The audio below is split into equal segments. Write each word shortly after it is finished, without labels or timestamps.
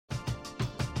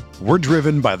We're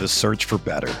driven by the search for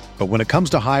better. But when it comes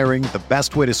to hiring, the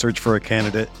best way to search for a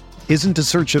candidate isn't to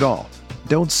search at all.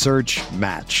 Don't search,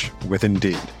 match with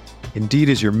Indeed. Indeed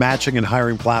is your matching and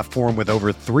hiring platform with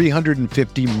over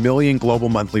 350 million global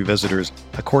monthly visitors,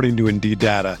 according to Indeed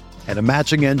data, and a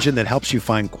matching engine that helps you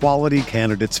find quality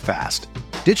candidates fast.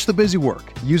 Ditch the busy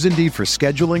work. Use Indeed for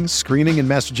scheduling, screening, and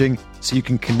messaging so you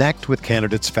can connect with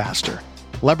candidates faster.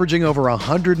 Leveraging over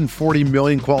 140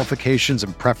 million qualifications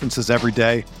and preferences every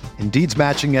day, Indeed's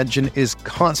matching engine is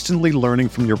constantly learning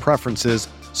from your preferences,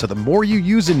 so the more you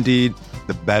use Indeed,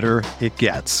 the better it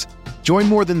gets. Join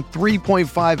more than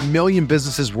 3.5 million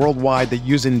businesses worldwide that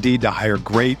use Indeed to hire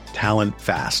great talent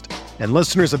fast. And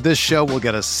listeners of this show will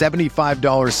get a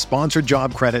 $75 sponsored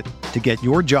job credit to get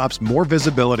your jobs more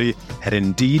visibility at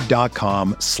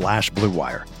Indeed.com/Blue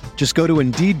Wire. Just go to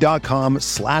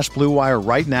Indeed.com/Blue Wire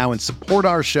right now and support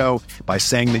our show by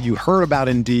saying that you heard about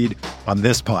Indeed on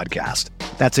this podcast.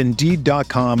 That's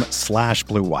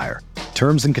Indeed.com/Blue Wire.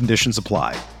 Terms and conditions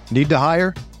apply. Need to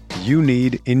hire? You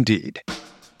need Indeed.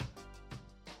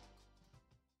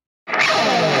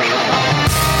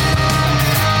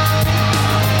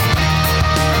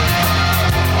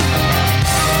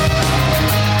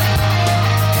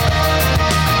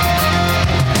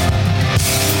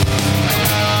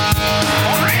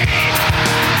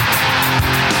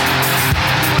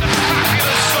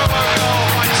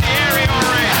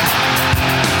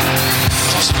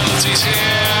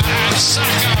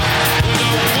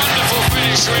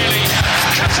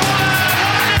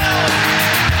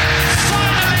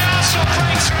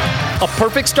 A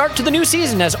perfect start to the new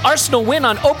season as Arsenal win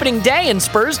on opening day and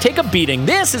Spurs take a beating.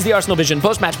 This is the Arsenal Vision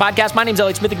post-match podcast. My name's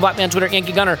Elliot Smith, Black Man Twitter,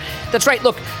 Yankee Gunner. That's right.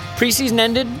 Look, preseason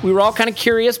ended. We were all kind of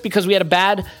curious because we had a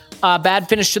bad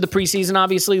finish to the preseason,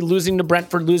 obviously, losing to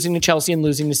Brentford, losing to Chelsea, and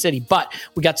losing to City. But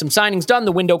we got some signings done.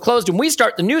 The window closed, and we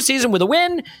start the new season with a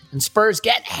win, and Spurs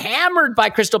get hammered by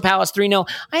Crystal Palace 3-0.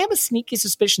 I have a sneaky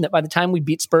suspicion that by the time we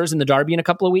beat Spurs in the derby in a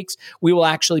couple of weeks, we will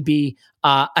actually be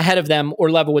ahead of them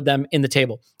or level with them in the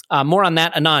table. More on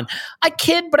that anon. I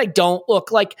kid, but I don't. Look,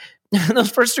 like,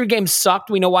 those first three games sucked.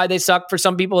 We know why they sucked. For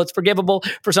some people, it's forgivable.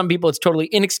 For some people, it's totally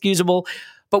inexcusable.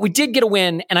 But we did get a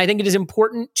win, and I think it is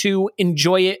important to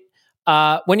enjoy it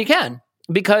when you can,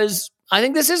 because I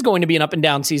think this is going to be an up and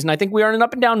down season. I think we are in an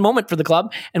up and down moment for the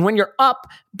club. And when you're up,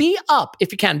 be up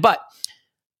if you can. But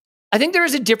I think there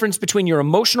is a difference between your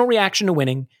emotional reaction to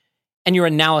winning and your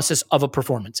analysis of a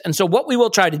performance. And so what we will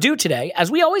try to do today,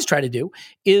 as we always try to do,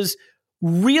 is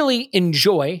really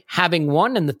enjoy having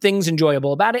won and the things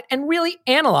enjoyable about it, and really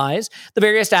analyze the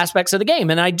various aspects of the game.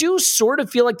 And I do sort of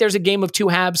feel like there's a game of two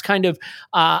halves kind of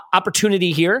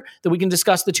opportunity here that we can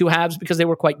discuss the two halves because they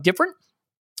were quite different.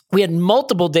 We had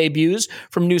multiple debuts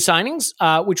from new signings,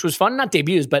 which was fun. Not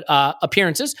debuts, but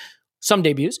appearances, some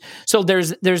debuts. So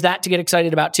there's that to get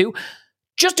excited about too.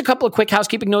 Just a couple of quick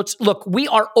housekeeping notes. Look, we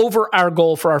are over our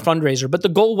goal for our fundraiser, but the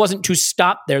goal wasn't to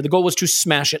stop there. The goal was to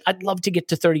smash it. I'd love to get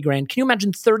to 30 grand. Can you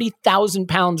imagine 30,000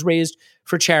 pounds raised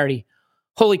for charity?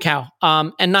 Holy cow.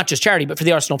 And not just charity, but for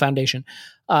the Arsenal Foundation.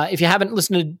 If you haven't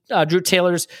listened to Drew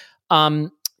Taylor's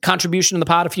contribution in the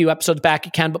pod a few episodes back,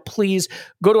 you can, but please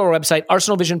go to our website,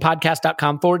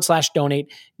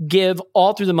 arsenalvisionpodcast.com/donate. Give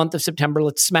all through the month of September.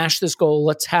 Let's smash this goal.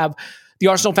 Let's have the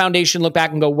Arsenal Foundation look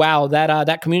back and go, wow,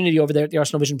 that community over there at the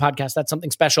Arsenal Vision podcast, that's something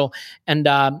special. And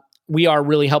we are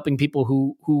really helping people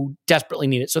who desperately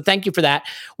need it. So thank you for that.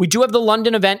 We do have the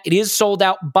London event. It is sold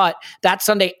out, but that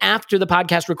Sunday after the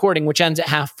podcast recording, which ends at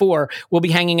 4:30, we'll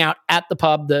be hanging out at the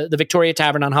pub, the Victoria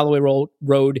Tavern on Holloway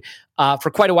Road,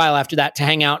 for quite a while after that, to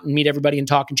hang out and meet everybody and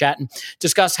talk and chat and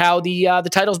discuss how the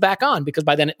title's back on, because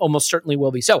by then it almost certainly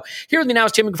will be. So here with me now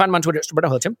is Tim. You can find him on Twitter at Roberto.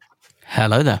 Hello, Tim.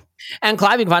 Hello there. And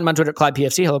Clive, you can find him on Twitter at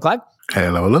ClivePFC. Hello, Clive.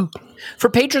 Hello. For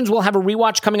patrons, we'll have a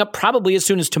rewatch coming up probably as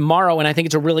soon as tomorrow, and I think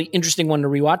it's a really interesting one to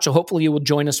rewatch, so hopefully you will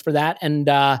join us for that. And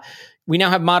we now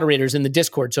have moderators in the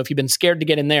Discord, so if you've been scared to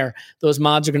get in there, those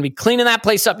mods are going to be cleaning that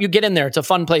place up. You get in there. It's a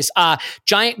fun place.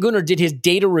 Giant Gunnar did his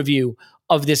data review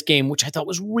of this game, which I thought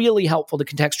was really helpful to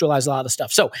contextualize a lot of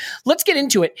stuff. So let's get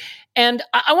into it. And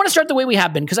I want to start the way we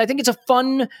have been, because I think it's a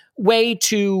fun way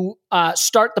to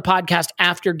start the podcast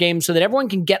after games so that everyone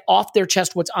can get off their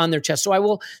chest what's on their chest. So I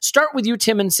will start with you,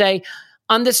 Tim, and say,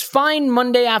 on this fine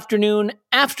Monday afternoon,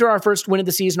 after our first win of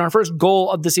the season, our first goal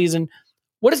of the season,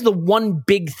 what is the one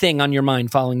big thing on your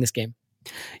mind following this game?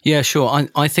 Yeah, sure.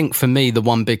 I think for me, the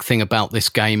one big thing about this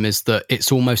game is that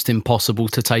it's almost impossible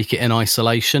to take it in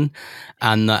isolation,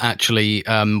 and that actually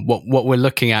what we're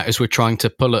looking at is we're trying to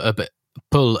pull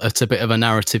at a bit of a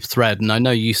narrative thread. And I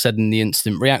know you said in the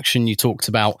instant reaction, you talked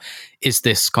about, is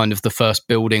this kind of the first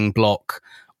building block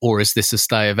or is this a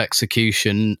stay of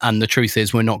execution? And the truth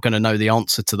is, we're not going to know the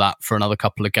answer to that for another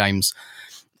couple of games.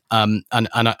 And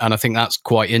I think that's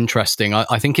quite interesting.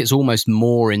 I think it's almost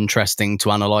more interesting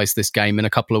to analyse this game in a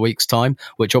couple of weeks' time,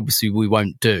 which obviously we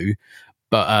won't do.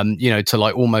 But to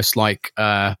like almost like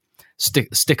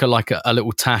stick a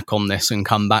little tack on this and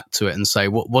come back to it and say,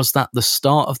 what was that the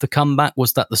start of the comeback?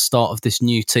 Was that the start of this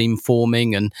new team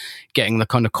forming and getting the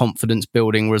kind of confidence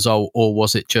building result, or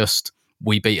was it just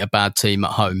we beat a bad team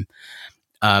at home?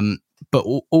 But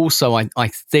also, I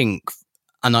think.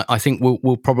 And I think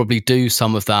we'll probably do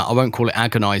some of that. I won't call it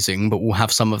agonizing, but we'll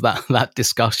have some of that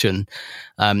discussion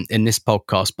in this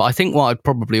podcast. But I think what I'd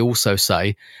probably also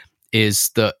say is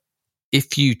that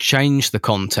if you change the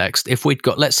context, if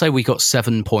let's say we got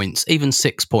 7 points, even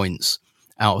 6 points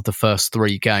out of the first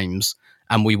 3 games,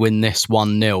 and we win this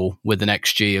 1-0 with an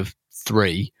XG of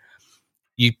 3,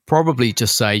 you'd probably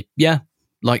just say, yeah,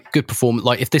 like good performance.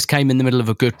 Like if this came in the middle of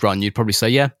a good run, you'd probably say,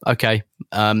 yeah, okay,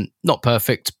 not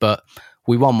perfect, but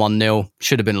we won 1-0,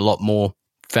 should have been a lot more,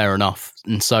 fair enough.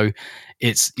 And so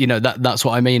it's, that's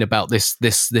what I mean about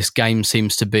this game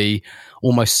seems to be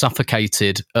almost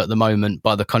suffocated at the moment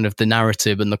by the kind of the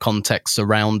narrative and the context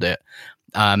around it.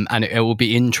 And it will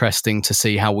be interesting to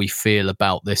see how we feel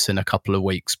about this in a couple of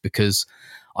weeks, because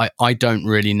I don't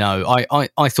really know.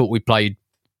 I thought we played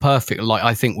perfect. Like,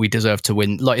 I think we deserve to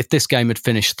win. Like, if this game had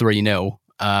finished 3-0,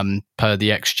 per the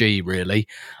XG, really,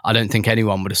 I don't think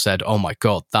anyone would have said, oh my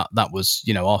God, that was,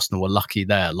 Arsenal were lucky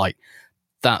there. Like,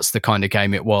 that's the kind of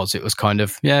game it was. It was kind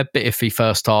of, a bit iffy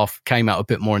first half, came out a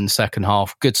bit more in the second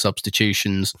half, good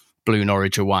substitutions, blew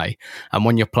Norwich away. And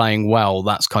when you're playing well,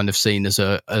 that's kind of seen as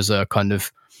a kind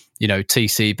of,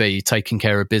 TCB, taking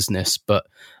care of business. But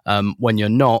when you're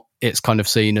not, it's kind of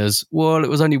seen as, well, it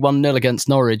was only 1-0 against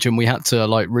Norwich and we had to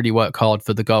like really work hard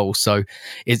for the goal. So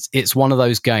it's one of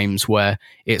those games where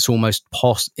it's almost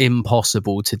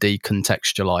impossible to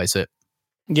decontextualize it.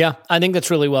 Yeah, I think that's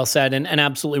really well said and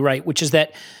absolutely right, which is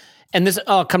that, and this,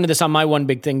 I'll come to this on my one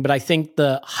big thing, but I think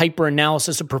the hyper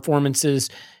analysis of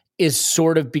performances is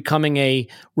sort of becoming a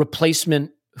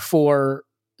replacement for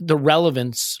the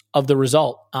relevance of the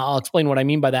result. I'll explain what I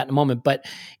mean by that in a moment, but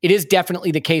it is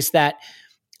definitely the case that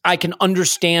I can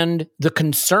understand the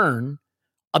concern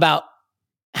about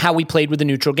how we played with the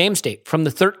neutral game state. From the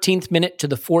 13th minute to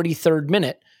the 43rd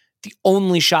minute, the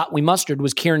only shot we mustered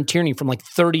was Kieran Tierney from like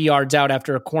 30 yards out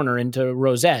after a corner into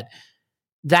Rose Ed.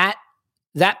 That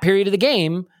period of the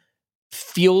game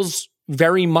feels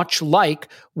very much like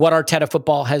what Arteta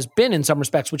football has been in some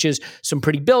respects, which is some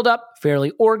pretty build-up,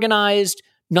 fairly organized,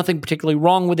 nothing particularly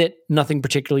wrong with it, nothing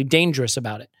particularly dangerous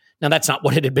about it. Now, that's not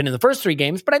what it had been in the first 3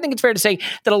 games, but I think it's fair to say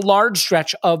that a large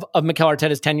stretch of Mikel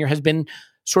Arteta's tenure has been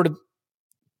sort of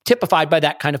typified by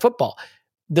that kind of football.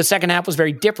 The second half was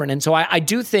very different. And so I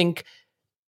do think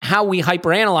how we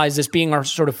hyperanalyze this being our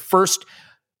sort of first,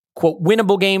 quote,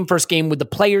 winnable game, first game with the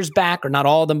players back, or not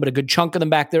all of them, but a good chunk of them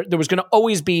back, there was going to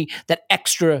always be that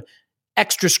extra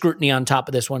scrutiny on top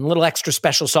of this one, a little extra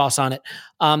special sauce on it.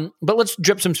 But let's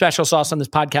drip some special sauce on this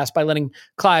podcast by letting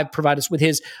Clive provide us with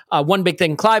his one big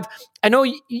thing. Clive, I know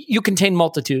you contain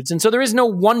multitudes, and so there is no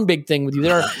one big thing with you.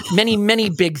 There are many,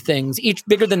 many big things, each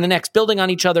bigger than the next, building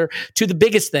on each other to the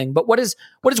biggest thing. But what is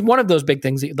one of those big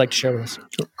things that you'd like to share with us?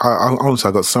 Honestly,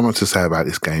 I've got so much to say about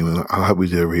this game, and I hope we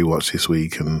do a rewatch this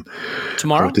week. And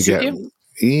tomorrow, suit you?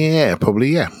 Yeah, probably,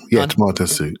 yeah. Tomorrow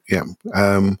does suit, yeah.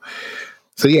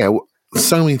 So, yeah,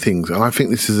 so many things, and I think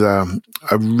this is a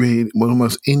really one of the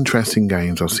most interesting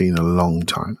games I've seen in a long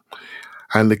time.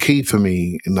 And the key for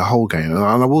me in the whole game, and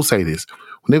I will say this,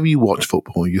 whenever you watch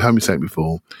football, you heard me say it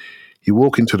before, you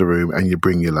walk into the room and you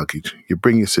bring your luggage, you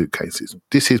bring your suitcases.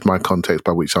 This is my context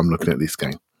by which I'm looking at this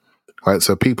game. Right?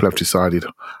 So people have decided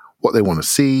what they want to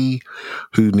see,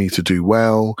 who needs to do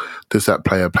well. Does that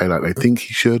player play like they think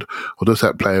he should, or does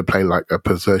that player play like a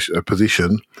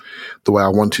position the way I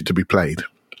want it to be played?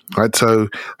 Right, so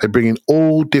they bring in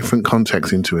all different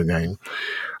contexts into a game,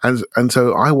 and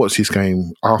so I watched this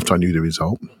game after I knew the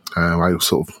result. I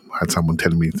sort of had someone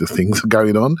telling me the things are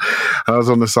going on, and I was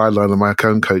on the sideline of my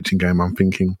own coaching game. I'm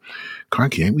thinking,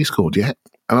 crikey, ain't we scored yet?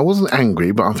 And I wasn't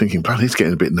angry, but I'm thinking, bloody, it's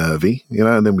getting a bit nervy,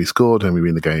 And then we scored, and we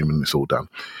win the game, and it's all done.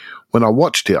 When I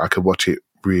watched it, I could watch it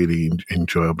really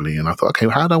enjoyably, and I thought, okay,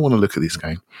 well, how do I want to look at this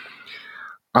game?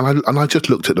 And I just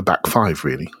looked at the back 5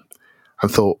 really, and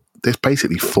thought, there's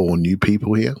basically 4 new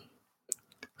people here.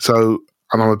 So,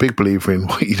 and I'm a big believer in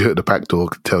what you do at the back door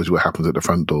tells you what happens at the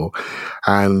front door.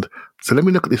 And so let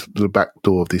me look at the back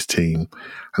door of this team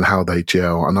and how they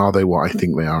gel, and are they what I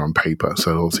think they are on paper?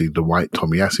 So obviously the White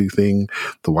Tomiyasu thing,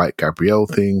 the White Gabriel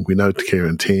thing, we know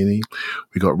Kieran Tierney,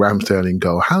 we got Ramsdale in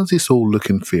goal. How does this all look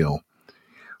and feel?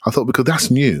 I thought, because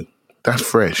that's new, that's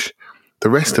fresh. The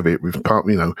rest of it, with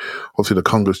obviously the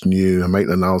Congo's new and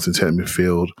Maitland-Niles in centre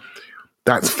midfield,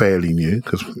 that's fairly new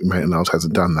because Maitland-Niles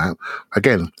hasn't done that.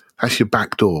 Again, that's your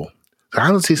back door. So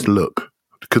how does this look?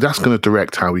 Because that's going to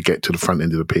direct how we get to the front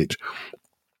end of the pitch.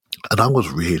 And I was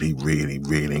really, really,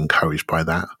 really encouraged by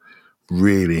that.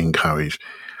 Really encouraged.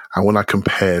 And when I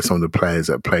compare some of the players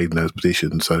that played in those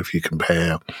positions, so if you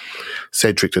compare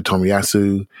Cedric to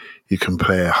Tomiyasu, you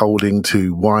compare Holding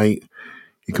to White,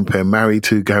 you compare Mari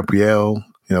to Gabriel,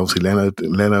 obviously Leno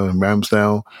and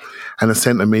Ramsdale, and the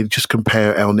centre mid, just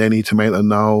compare El Neni to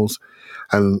Maitland-Niles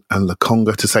and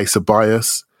Lokonga to, say,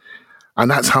 Ceballos.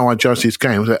 And that's how I judge this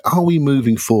game. I was like, are we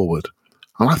moving forward?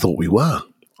 And I thought we were.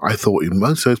 I thought in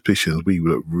most of those positions, we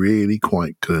looked really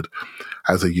quite good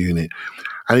as a unit.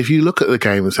 And if you look at the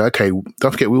game and say, okay,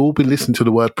 don't forget, we've all been listening to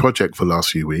the word project for the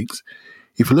last few weeks.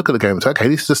 If you look at the game and say, okay,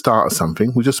 this is the start of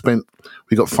something. We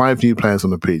got 5 new players on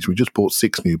the pitch. We just bought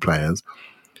 6 new players.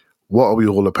 What are we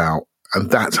all about? And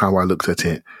that's how I looked at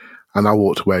it. And I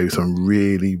walked away with some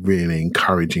really, really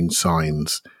encouraging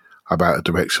signs about the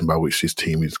direction by which this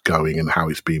team is going and how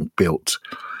it's being built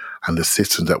and the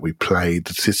systems that we played,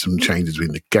 the system changes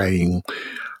in the game,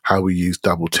 how we used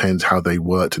double tens, how they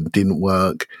worked and didn't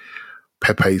work,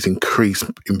 Pepe's increased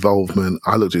involvement.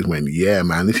 I looked at it and went, yeah,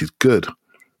 man, this is good.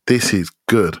 This is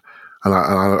good. And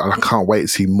I can't wait to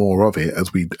see more of it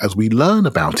as we learn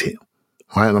about it.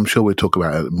 Right? And I'm sure we'll talk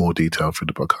about it in more detail through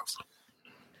the podcast.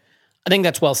 I think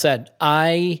that's well said.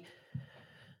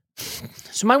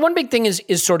 So my one big thing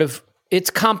is sort of, it's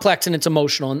complex and it's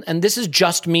emotional. And this is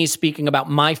just me speaking about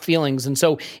my feelings. And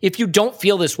so if you don't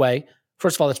feel this way,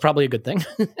 first of all, that's probably a good thing.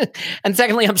 And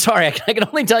secondly, I'm sorry, I can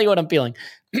only tell you what I'm feeling.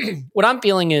 What I'm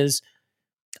feeling is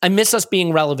I miss us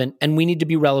being relevant, and we need to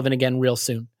be relevant again real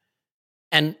soon.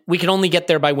 And we can only get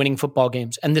there by winning football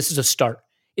games. And this is a start.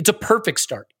 It's a perfect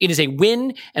start. It is a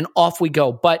win and off we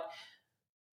go. But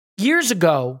years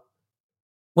ago,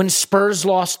 when Spurs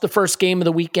lost the first game of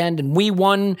the weekend and we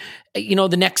won,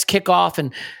 the next kickoff,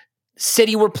 and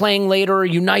City were playing later, or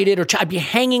United, or I'd be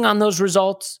hanging on those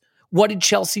results. What did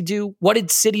Chelsea do? What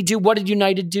did City do? What did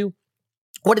United do?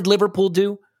 What did Liverpool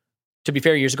do? To be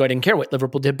fair, years ago, I didn't care what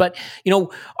Liverpool did. But,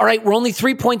 all right, we're only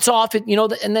 3 points off,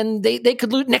 and then they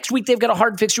could lose. Next week, they've got a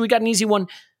hard fixture. We got an easy one.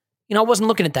 I wasn't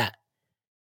looking at that.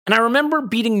 And I remember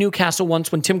beating Newcastle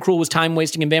once when Tim Krul was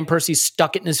time-wasting and Van Persie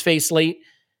stuck it in his face late.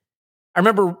 I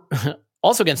remember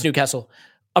also against Newcastle,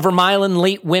 a Vermaelen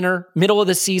late winner, middle of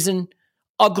the season,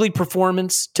 ugly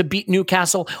performance to beat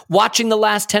Newcastle, watching the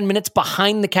last 10 minutes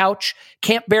behind the couch,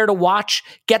 can't bear to watch,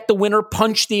 get the winner,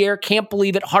 punch the air, can't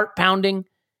believe it, heart pounding.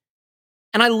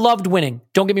 And I loved winning.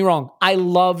 Don't get me wrong. I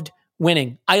loved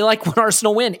winning. I like when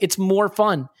Arsenal win. It's more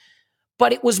fun.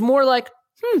 But it was more like,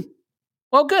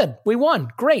 well, good. We won.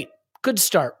 Great. Good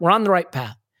start. We're on the right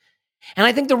path. And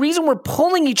I think the reason we're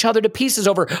pulling each other to pieces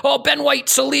over, Ben White,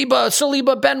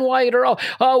 Saliba, Ben White, or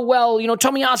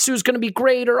Tomiyasu is going to be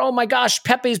great, or oh my gosh,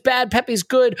 Pepe's bad, Pepe's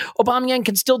good, Aubameyang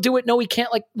can still do it, no, he can't.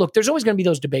 Look, there's always going to be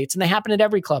those debates, and they happen at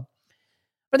every club.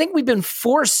 But I think we've been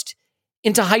forced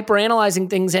into hyper-analyzing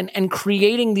things and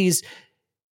creating these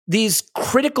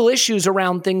critical issues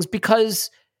around things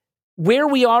because where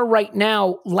we are right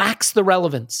now lacks the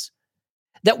relevance.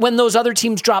 That when those other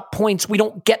teams drop points, we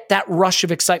don't get that rush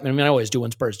of excitement. I mean, I always do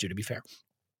when Spurs do, to be fair.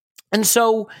 And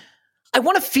so I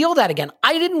want to feel that again.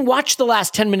 I didn't watch the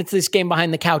last 10 minutes of this game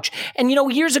behind the couch. And,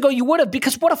 years ago you would have,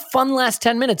 because what a fun last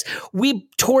 10 minutes. We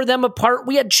tore them apart.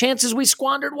 We had chances we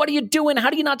squandered. What are you doing? How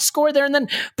do you not score there? And then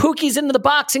Pookie's into the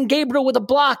box and Gabriel with a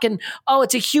block. And,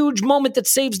 it's a huge moment that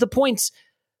saves the points.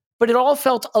 But it all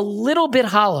felt a little bit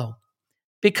hollow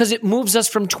because it moves us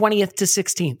from 20th to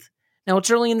 16th. Now,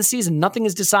 it's early in the season. Nothing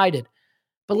is decided.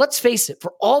 But let's face it,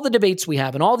 for all the debates we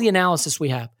have and all the analysis we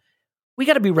have, we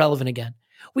got to be relevant again.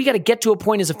 We got to get to a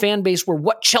point as a fan base where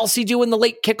what Chelsea do in the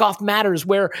late kickoff matters,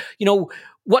 where,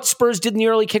 what Spurs did in the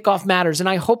early kickoff matters. And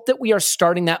I hope that we are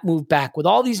starting that move back with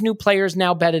all these new players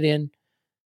now bedded in,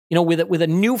 with a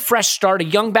new fresh start, a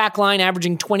young back line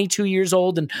averaging 22 years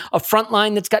old and a front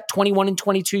line that's got 21 and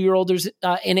 22-year-olds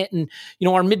in it. And,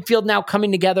 our midfield now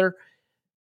coming together.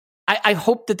 I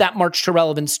hope that march to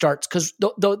relevance starts because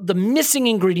the missing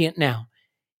ingredient now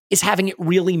is having it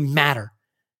really matter.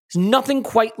 There's nothing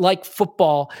quite like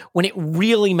football when it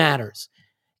really matters.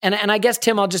 And I guess,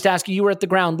 Tim, I'll just ask you were at the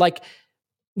ground.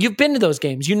 You've been to those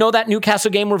games. That Newcastle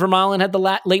game where Vermaelen had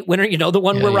the late winner. The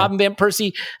one where Robin Van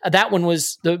Persie, that one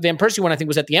was, the Van Persie one I think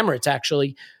was at the Emirates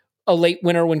actually, a late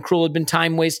winner when Krul had been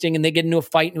time wasting and they get into a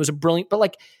fight and it was a brilliant,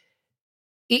 but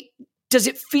does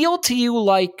it feel to you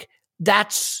like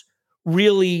that's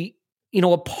really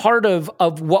a part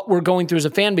of what we're going through as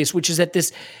a fan base, which is that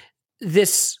this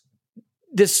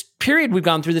period we've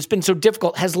gone through that's been so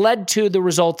difficult has led to the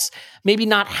results was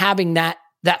not having that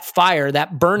fire,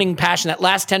 that burning passion, that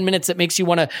last 10 minutes that makes you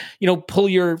want to, pull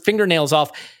your fingernails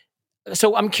off.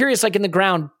 So I'm curious, like in the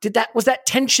ground, was that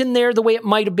tension there the way it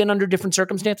might have been under different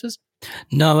circumstances?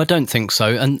 No, I don't think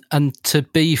so. And to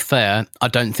be fair, I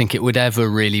don't think it would ever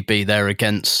really be there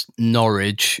against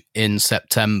Norwich in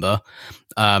September.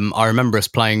 I remember us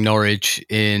playing Norwich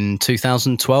in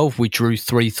 2012. We drew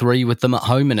 3-3 with them at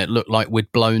home, and it looked like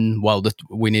we'd blown,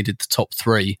 we needed the top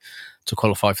 3 to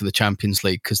qualify for the Champions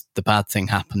League because the bad thing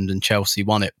happened and Chelsea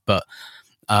won it. But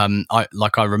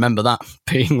I remember that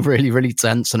being really, really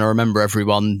tense, and I remember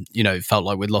everyone, it felt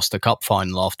like we'd lost a cup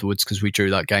final afterwards because we drew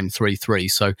that game 3-3.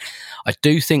 So I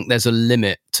do think there's a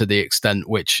limit to the extent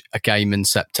which a game in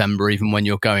September, even when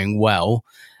you're going well,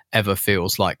 ever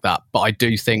feels like that. But I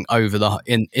do think over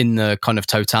in the kind of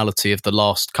totality of the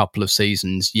last couple of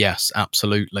seasons, yes,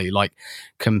 absolutely. Like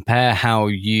compare how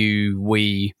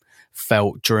we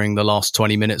felt during the last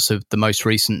 20 minutes of the most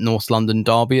recent North London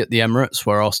derby at the Emirates,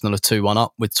 where Arsenal are 2-1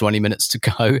 up with 20 minutes to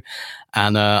go.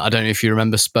 And I don't know if you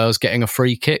remember Spurs getting a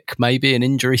free kick, maybe in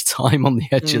injury time on the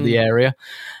edge of the area.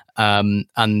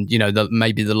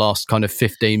 Maybe the last kind of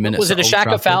 15 minutes. Was it a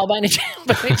Xhaka foul by any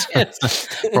chance?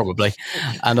 Probably.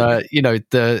 And,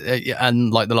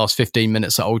 the last 15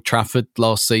 minutes at Old Trafford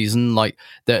last season, like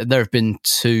there have been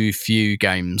too few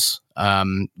games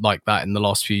like that in the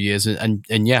last few years. And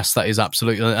yes, that is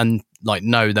absolutely. And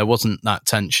no, there wasn't that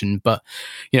tension. But,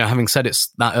 having said it's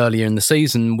that earlier in the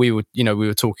season, we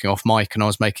were talking off mic and I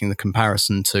was making the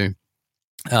comparison to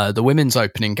the women's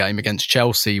opening game against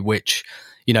Chelsea, which,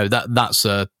 that's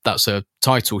a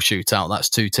title shootout. That's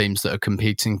 2 teams that are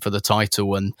competing for the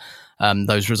title, and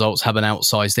those results have an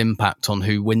outsized impact on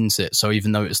who wins it. So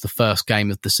even though it's the first game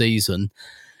of the season,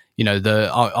 the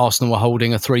Arsenal were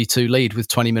holding a 3-2 lead with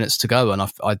 20 minutes to go, and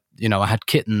I had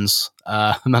kittens,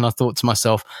 and I thought to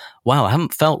myself, wow, I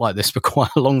haven't felt like this for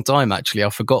quite a long time. Actually, I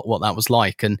forgot what that was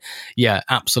like, and yeah,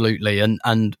 absolutely,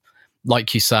 and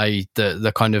like you say,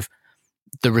 the kind of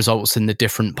the results in the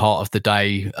different part of the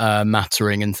day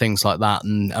mattering and things like that,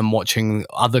 and watching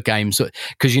other games,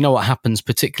 because what happens,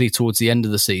 particularly towards the end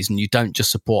of the season, you don't just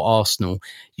support Arsenal,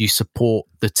 you support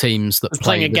the teams that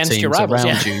play against your rivals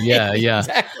around you. Yeah,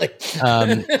 exactly.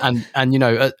 And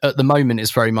at the moment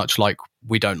it's very much like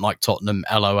we don't like Tottenham,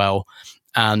 LOL.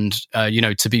 And,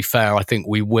 to be fair, I think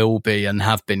we will be and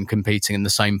have been competing in the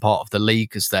same part of the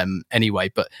league as them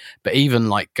anyway. But even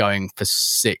like going for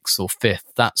 6th or 5th,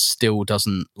 that still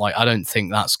doesn't, I don't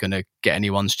think that's going to get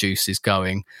anyone's juices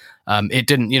going. It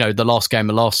didn't, the last game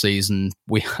of last season,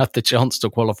 we had the chance to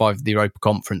qualify for the Europa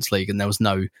Conference League, and there was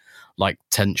no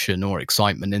tension or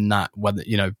excitement in that, whether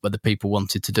people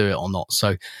wanted to do it or not.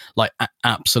 So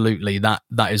absolutely, that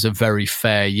is a very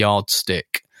fair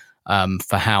yardstick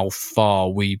for how far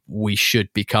we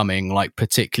should be coming,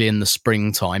 particularly in the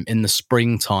springtime. In the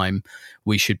springtime,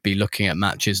 we should be looking at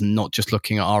matches and not just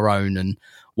looking at our own and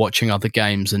watching other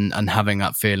games and having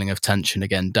that feeling of tension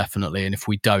again, definitely. And if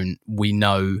we don't, we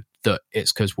know that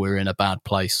it's because we're in a bad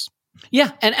place.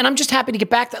 Yeah, and I'm just happy to get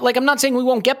back there. I'm not saying we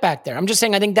won't get back there. I'm just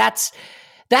saying I think that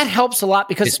helps a lot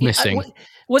because it's missing.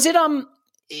 Was it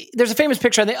there's a famous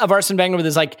picture I think of Arsene Wenger with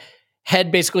his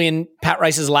head basically in Pat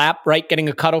Rice's lap, right? Getting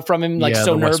a cuddle from him,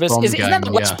 so nervous. Isn't that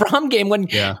the West Brom game when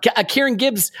Kieran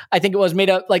Gibbs, I think it was, made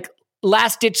a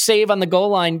last ditch save on the goal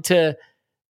line to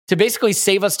basically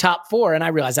save us top 4? And I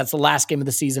realize that's the last game of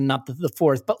the season, not the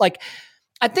 4th. But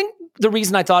I think the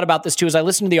reason I thought about this too is I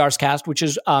listened to the Arscast, which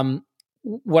is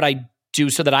what I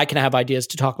do so that I can have ideas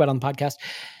to talk about on the podcast.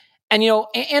 And,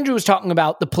 Andrew was talking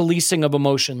about the policing of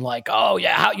emotion, oh,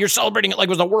 yeah, how you're celebrating it like it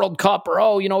was a World Cup,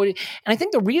 or, and I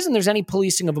think the reason there's any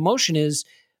policing of emotion is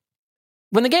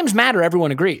when the games matter,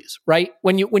 everyone agrees, right?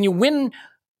 When you win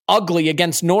ugly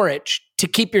against Norwich to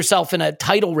keep yourself in a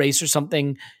title race or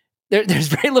something, there's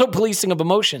very little policing of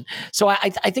emotion. So I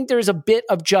think there is a bit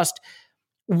of just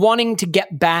wanting to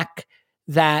get back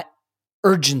that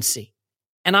urgency.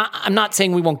 And I'm not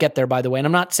saying we won't get there, by the way. And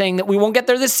I'm not saying that we won't get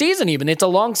there this season even. It's a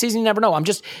long season. You never know. I'm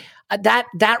just, that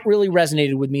really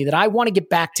resonated with me, that I want to get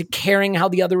back to caring how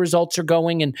the other results are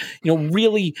going and,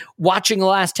 really watching the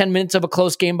last 10 minutes of a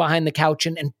close game behind the couch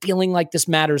and feeling like this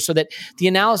matters so that the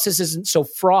analysis isn't so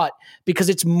fraught, because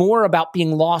it's more about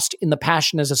being lost in the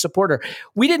passion as a supporter.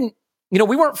 We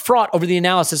weren't fraught over the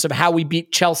analysis of how we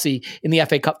beat Chelsea in the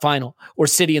FA Cup final or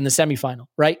City in the semifinal,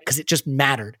 right? Because it just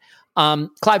mattered.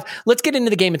 Clive, let's get into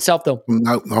the game itself, though.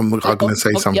 No, I'm going to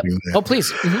say something there. Oh,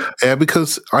 please. Mm-hmm. Yeah,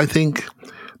 because I think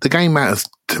the game matters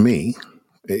to me.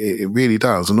 It really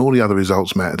does. And all the other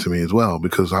results matter to me as well,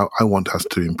 because I want us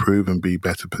to improve and be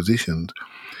better positioned.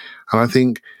 And I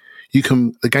think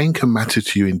the game can matter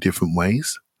to you in different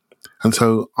ways. And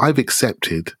so I've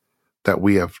accepted that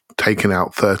we have taken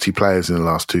out 30 players in the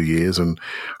last 2 years and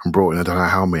brought in I don't know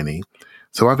how many.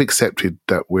 So I've accepted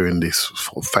that we're in this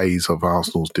phase of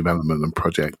Arsenal's development and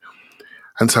project.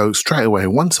 And so straight away,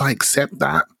 once I accept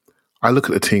that, I look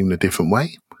at the team in a different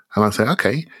way. And I say,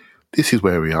 okay, this is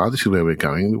where we are. This is where we're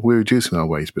going. We're reducing our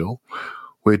waste bill.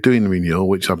 We're doing the renewal,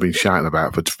 which I've been shouting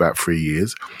about for about 3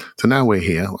 years. So now we're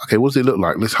here. Okay, what does it look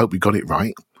like? Let's hope we got it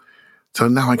right. So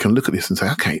now I can look at this and say,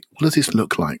 okay, what does this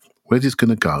look like? Where's this going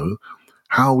to go?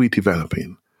 How are we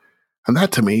developing? And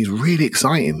that to me is really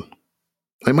exciting.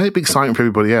 It may be exciting for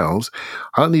everybody else.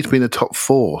 I don't need to be in the top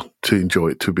 4 to enjoy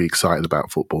it, to be excited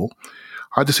about football.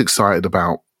 I'm just excited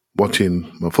about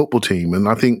watching my football team. And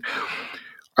I think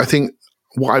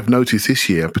what I've noticed this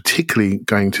year, particularly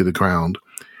going to the ground,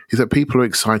 is that people are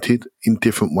excited in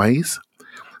different ways.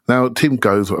 Now, Tim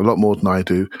goes a lot more than I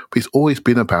do, but it's always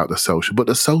been about the social. But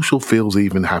the social feels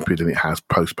even happier than it has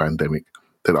post-pandemic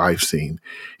that I've seen.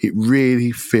 It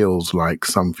really feels like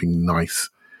something nice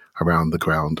around the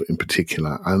ground in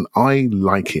particular. And I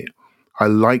like it. I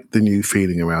like the new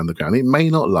feeling around the ground. It may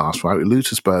not last, right? We lose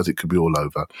to Spurs, it could be all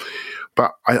over.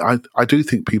 But I do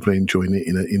think people are enjoying it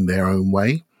in their own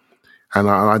way. And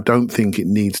I don't think it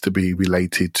needs to be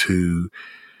related to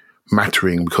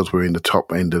mattering because we're in the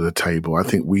top end of the table. I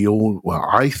think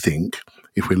I think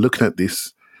if we're looking at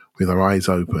this with our eyes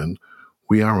open,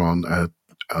 we are on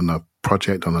a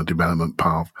project, on a development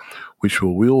path, which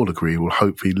we all agree will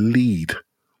hopefully lead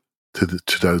to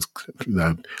those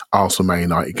Arsenal Man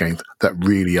United games that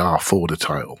really are for the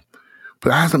title.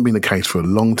 But that hasn't been the case for a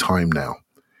long time now.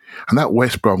 And that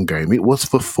West Brom game, it was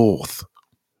for 4th.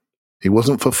 It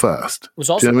wasn't for 1st. It was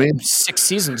also 6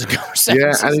 seasons ago.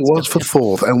 Yeah, and it was for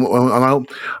 4th. And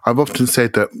I've often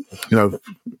said that,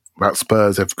 about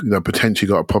Spurs have potentially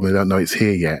got a problem. They don't know it's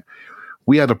here yet.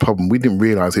 We had a problem. We didn't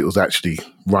realise it was actually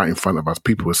right in front of us.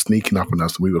 People were sneaking up on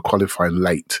us and we were qualifying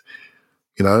late.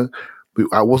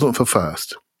 I wasn't for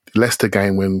 1st. Leicester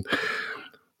game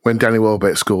when Danny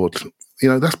Welbeck scored,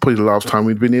 that's probably the last time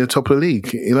we'd been near the top of the league.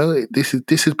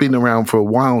 This has been around for a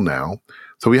while now.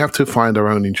 So we have to find our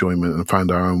own enjoyment and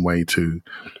find our own way to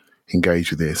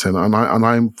engage with this. And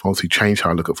I'm obviously changed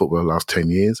how I look at football the last 10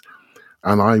 years.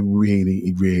 And I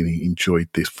really, really enjoyed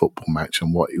this football match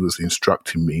and what it was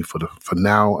instructing me for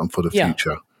now and for the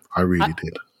future. I really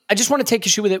did. I just want to take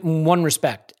issue with it in one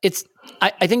respect.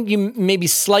 I think you may be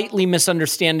slightly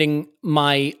misunderstanding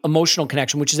my emotional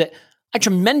connection, which is that I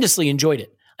tremendously enjoyed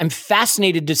it. I'm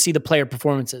fascinated to see the player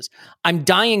performances. I'm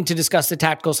dying to discuss the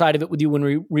tactical side of it with you when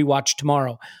we rewatch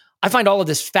tomorrow. I find all of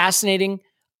this fascinating,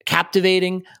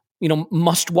 captivating,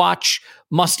 must watch,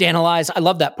 must analyze. I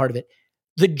love that part of it.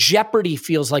 The jeopardy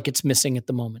feels like it's missing at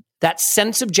the moment. That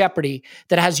sense of jeopardy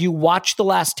that has you watch the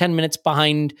last 10 minutes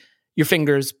behind your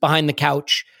fingers, behind the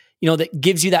couch, that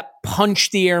gives you that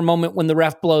punch the air moment when the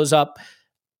ref blows up.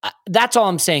 That's all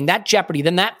I'm saying. That jeopardy,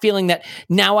 then that feeling that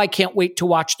now I can't wait to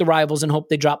watch the rivals and hope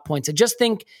they drop points. I just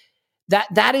think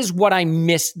that is what I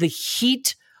miss. The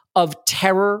heat of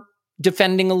terror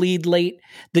defending a lead late,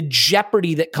 the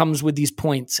jeopardy that comes with these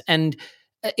points. And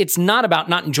it's not about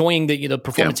not enjoying the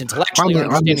performance intellectually.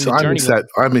 I miss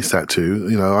that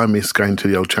too. I miss going to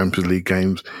the old Champions League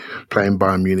games, playing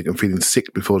Bayern Munich and feeling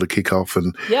sick before the kickoff.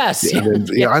 And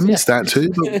I miss that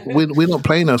too. But we're not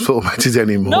playing those football matches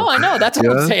anymore. No, I know. That's what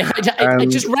I'm saying.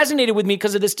 It just resonated with me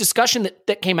because of this discussion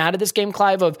that came out of this game,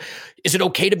 Clive, of is it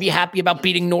okay to be happy about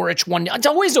beating Norwich 1-0? It's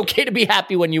always okay to be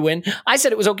happy when you win. I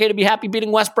said it was okay to be happy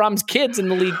beating West Brom's kids in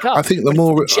the League Cup. I think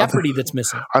the jeopardy that's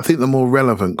missing. I think the more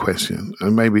relevant question,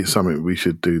 and maybe it's something we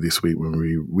should do this week when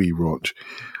we rewatch,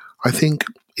 I think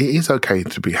it is okay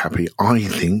to be happy. I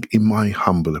think, in my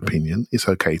humble opinion, it's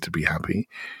okay to be happy.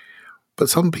 But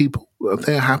some people,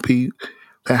 they're happy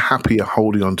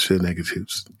holding on to their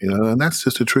negatives, and that's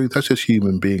just the truth. That's just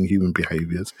human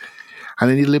behaviors. And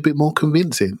they need a little bit more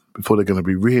convincing before they're going to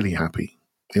be really happy.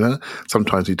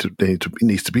 Sometimes it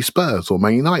needs to be Spurs or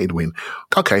Man United win.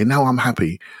 Okay, now I'm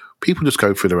happy. People just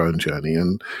go through their own journey,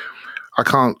 and I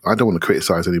don't want to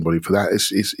criticize anybody for that.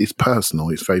 It's personal.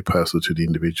 It's very personal to the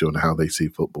individual and how they see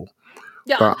football.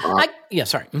 Yeah,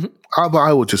 sorry. Mm-hmm. But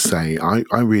I will just say,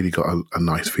 I really got a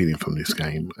nice feeling from this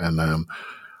game, and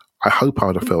I hope I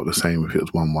would have felt the same if it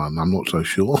was 1-1. I'm not so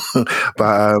sure,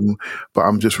 but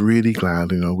I'm just really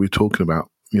glad. We're talking about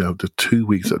the 2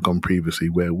 weeks that have gone previously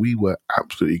where we were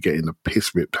absolutely getting the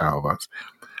piss ripped out of us.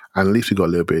 And at least we got a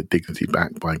little bit of dignity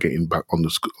back by getting back on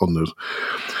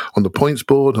the points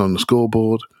board, on the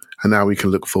scoreboard, And now we can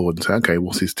look forward and say, okay,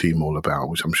 what's this team all about?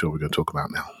 Which I'm sure we're going to talk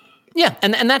about now. Yeah,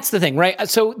 and that's the thing, right?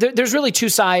 So there's really two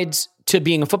sides to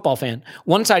being a football fan.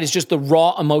 One side is just the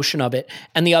raw emotion of it,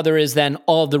 and the other is then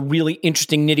all the really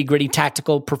interesting nitty-gritty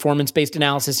tactical performance-based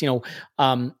analysis,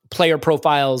 player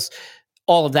profiles,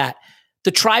 all of that.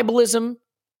 The tribalism,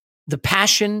 the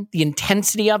passion, the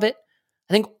intensity of it,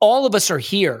 I think all of us are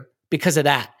here because of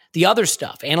that. The other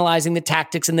stuff, analyzing the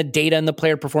tactics and the data and the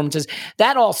player performances,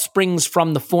 that all springs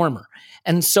from the former.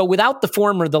 And so without the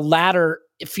former, the latter,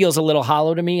 it feels a little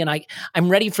hollow to me. And I'm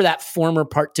ready for that former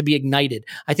part to be ignited.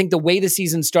 I think the way the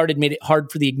season started made it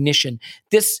hard for the ignition.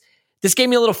 This gave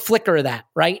me a little flicker of that,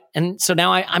 right? And so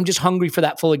now I'm just hungry for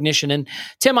that full ignition. And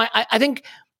Tim, I think,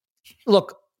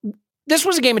 look, this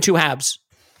was a game of two halves,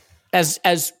 as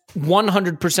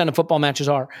 100% of football matches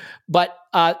are. But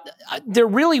there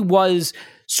really was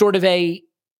sort of a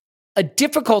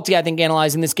difficulty, I think,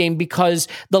 analyzing this game, because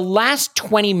the last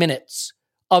 20 minutes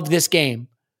of this game,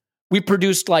 we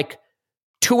produced like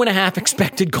 2.5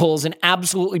 expected goals and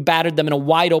absolutely battered them in a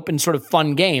wide open sort of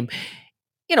fun game.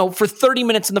 For 30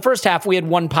 minutes in the first half, we had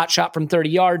one pot shot from 30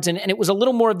 yards, and it was a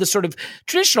little more of the sort of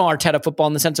traditional Arteta football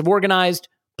in the sense of organized,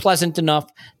 pleasant enough,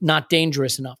 not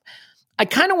dangerous enough. I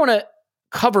kind of want to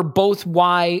cover both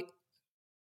why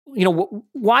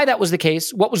that was the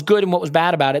case, what was good and what was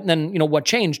bad about it, and then, what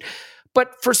changed.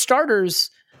 But for starters,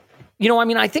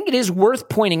 I think it is worth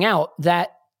pointing out that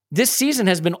this season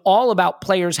has been all about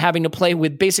players having to play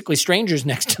with basically strangers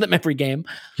next to them every game.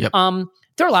 Yep.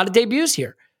 There are a lot of debuts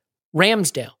here.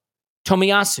 Ramsdale,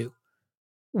 Tomiyasu,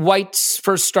 White's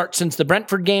first start since the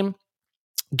Brentford game,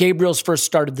 Gabriel's first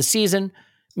start of the season,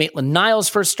 Maitland-Niles'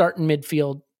 first start in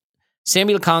midfield,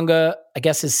 Sammy Lokonga, I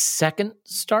guess his second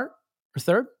start or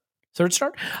third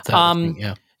start.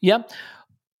 Yeah. Yeah.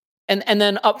 And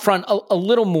then up front, a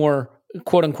little more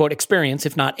quote unquote experience,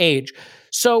 if not age.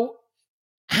 So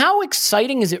how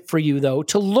exciting is it for you though,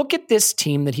 to look at this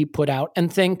team that he put out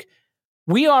and think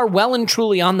we are well and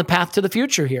truly on the path to the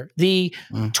future here? The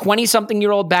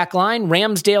 20-something-year-old back line,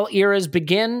 Ramsdale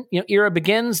era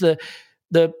begins,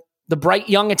 the bright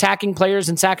young attacking players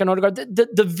in Saka and Odegaard.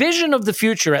 The vision of the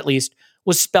future, at least,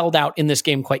 was spelled out in this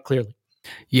game quite clearly.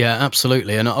 Yeah,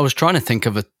 absolutely. And I was trying to think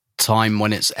of a time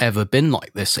when it's ever been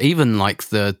like this. Even like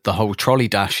the whole trolley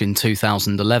dash in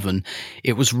 2011,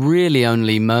 it was really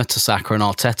only Mertesacker and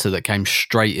Arteta that came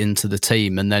straight into the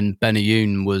team, and then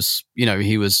Benayoun was,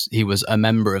 he was a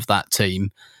member of that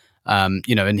team. And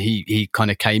he kind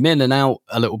of came in and out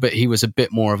a little bit. He was a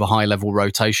bit more of a high level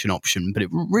rotation option, but it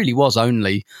really was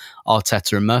only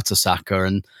Arteta and Mertesacker.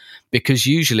 And because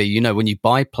usually, when you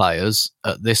buy players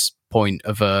at this point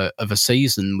of a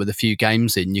season with a few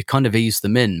games in, you kind of ease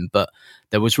them in, but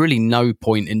there was really no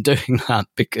point in doing that,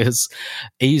 because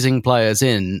easing players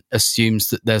in assumes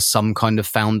that there's some kind of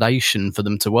foundation for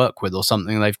them to work with or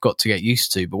something they've got to get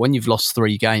used to. But when you've lost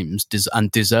 3 games and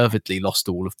deservedly lost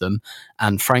all of them,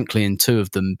 and frankly in 2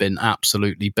 of them been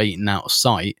absolutely beaten out of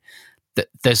sight,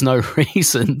 there's no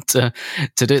reason to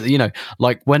do,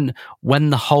 like when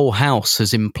the whole house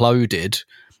has imploded,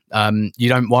 you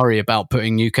don't worry about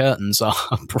putting new curtains up,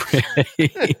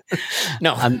 really.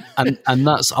 No. And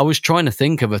that's, I was trying to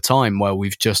think of a time where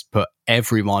we've just put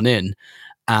everyone in,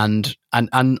 and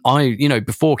I,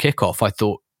 before kickoff, I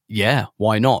thought, yeah,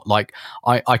 why not? Like,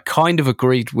 I kind of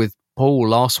agreed with Paul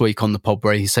last week on the pod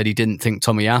where he said he didn't think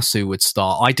Tomiyasu would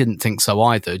start. I didn't think so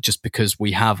either, just because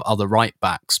we have other right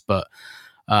backs, but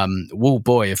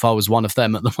boy, if I was one of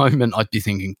them at the moment, I'd be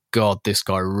thinking, God, this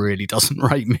guy really doesn't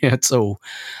rate me at all.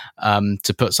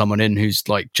 To put someone in who's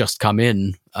like just come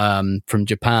in from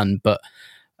Japan, but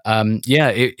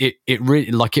it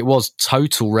really, like, it was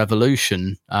total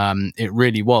revolution. It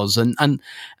really was, and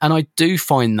I do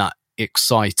find that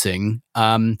exciting.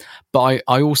 But I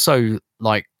also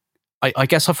like. I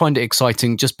guess I find it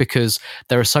exciting just because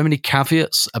there are so many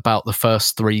caveats about the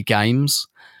first 3 games.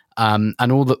 And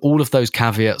all of those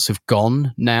caveats have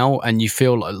gone now, and you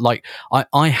feel like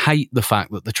I hate the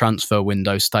fact that the transfer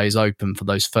window stays open for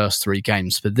those first 3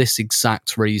 games for this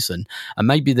exact reason. And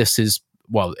maybe this is,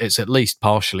 well, it's at least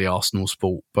partially Arsenal's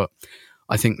fault, but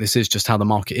I think this is just how the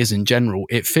market is in general.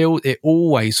 It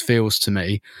always feels to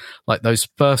me like those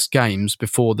first games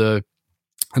before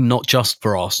and not just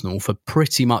for Arsenal, for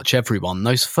pretty much everyone,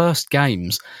 those first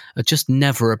games are just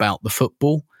never about the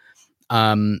football.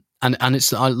 And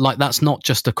it's like, that's not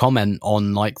just a comment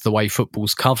on like the way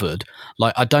football's covered.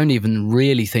 Like, I don't even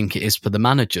really think it is for the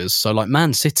managers. So like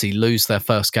Man City lose their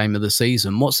first game of the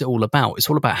season. What's it all about? It's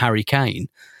all about Harry Kane,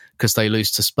 because they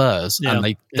lose to Spurs and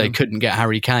they couldn't get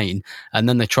Harry Kane, and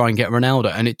then they try and get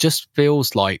Ronaldo. And it just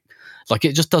feels like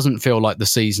it just doesn't feel like the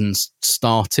season's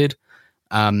started.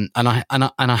 And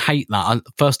I hate that.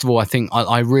 First of all, I think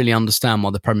I really understand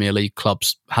why the Premier League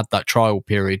clubs had that trial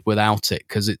period without it,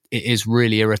 because it is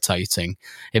really irritating.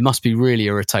 It must be really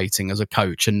irritating as a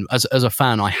coach, and as a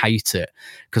fan, I hate it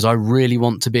because I really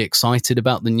want to be excited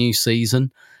about the new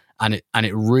season. And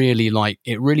it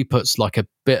really puts like a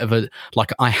bit of a,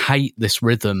 like, I hate this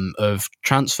rhythm of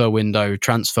transfer window,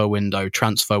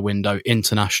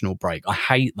 international break. I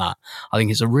hate that. I think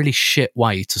it's a really shit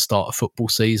way to start a football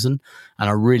season, and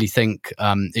I really think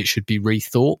it should be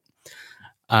rethought.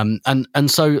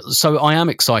 And so I am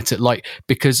excited, like,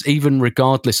 because even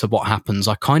regardless of what happens,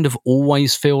 I kind of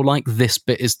always feel like this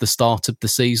bit is the start of the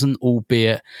season,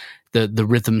 albeit the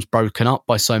rhythm's broken up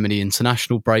by so many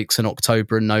international breaks in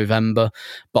October and November.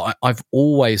 But I've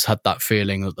always had that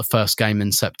feeling that the first game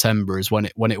in September is when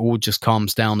it all just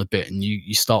calms down a bit and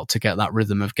you start to get that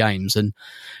rhythm of games. And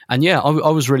yeah,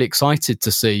 I was really excited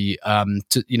to see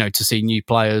to see new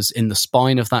players in the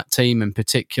spine of that team in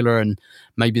particular. And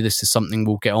maybe this is something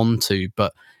we'll get on to,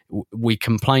 but we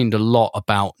complained a lot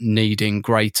about needing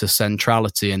greater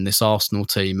centrality in this Arsenal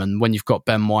team. And when you've got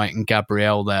Ben White and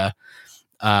Gabriel there,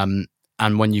 and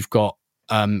when you've got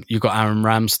Aaron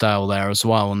Ramsdale there as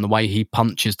well, and the way he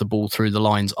punches the ball through the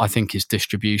lines, I think his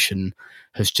distribution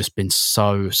has just been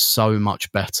so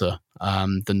much better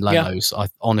than Leno's. Yeah.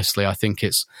 I think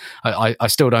it's. I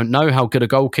still don't know how good a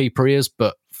goalkeeper he is,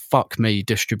 but fuck me,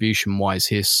 distribution wise,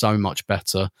 he is so much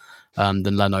better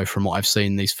than Leno from what I've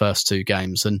seen these first two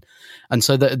games. And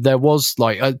so there was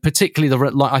particularly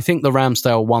I think the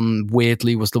Ramsdale one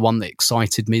weirdly was the one that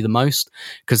excited me the most,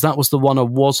 because that was the one I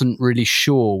wasn't really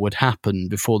sure would happen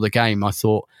before the game. I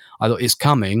thought it's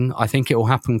coming. I think it will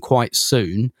happen quite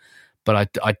soon,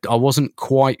 but I wasn't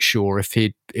quite sure if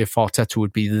Arteta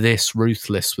would be this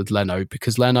ruthless with Leno,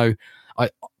 because Leno, I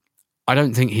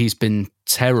don't think he's been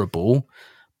terrible,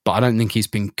 but I don't think he's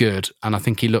been good. And I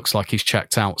think he looks like he's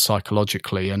checked out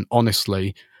psychologically. And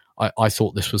honestly, I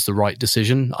thought this was the right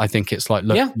decision. I think it's like,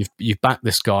 look, you've backed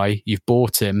this guy, you've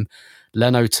bought him.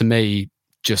 Leno, to me,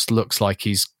 just looks like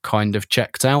he's kind of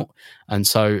checked out. And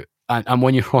so, and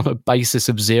when you're on a basis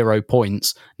of 0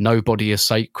 points, nobody is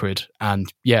sacred.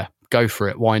 And yeah, go for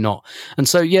it. Why not? And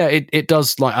so, yeah, it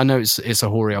does, like, I know it's a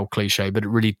hoary old cliche, but it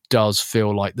really does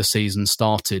feel like the season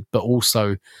started. But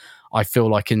also, I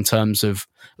feel like in terms of,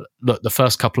 look, the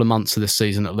first couple of months of this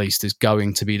season at least is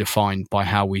going to be defined by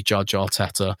how we judge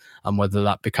Arteta and whether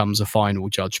that becomes a final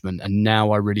judgment. And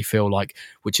now I really feel like,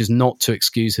 which is not to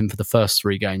excuse him for the first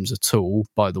 3 games at all,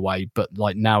 by the way, but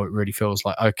like now it really feels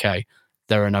like, okay,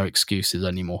 there are no excuses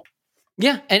anymore.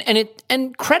 Yeah,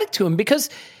 and credit to him, because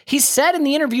he said in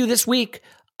the interview this week,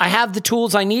 I have the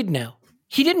tools I need now.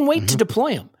 He didn't wait to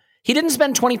deploy them. He didn't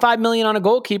spend $25 million on a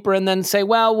goalkeeper and then say,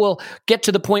 well, we'll get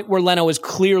to the point where Leno has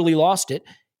clearly lost it.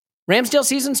 Ramsdale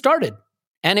season started,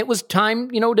 and it was time,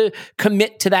 to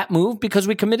commit to that move because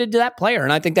we committed to that player.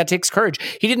 And I think that takes courage.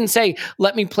 He didn't say,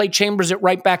 let me play Chambers at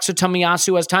right back so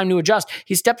Tomiyasu has time to adjust.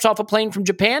 He steps off a plane from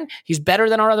Japan. He's better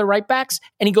than our other right backs,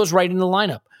 and he goes right in the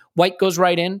lineup. White goes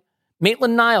right in.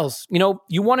 Maitland-Niles,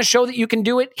 you want to show that you can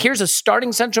do it? Here's a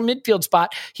starting central midfield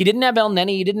spot. He didn't have El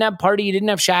Neni. He didn't have Partey. He didn't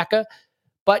have Xhaka.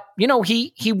 But,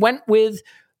 he went with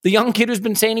the young kid who's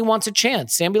been saying he wants a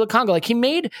chance, Sambi Lokonga. Like, he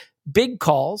made big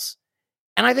calls,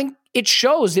 and I think it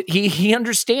shows that he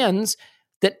understands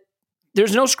that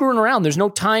there's no screwing around. There's no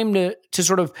time to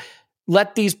sort of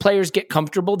let these players get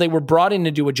comfortable. They were brought in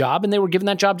to do a job, and they were given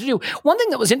that job to do. One thing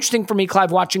that was interesting for me,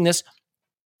 Clive, watching this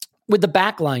with the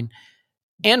back line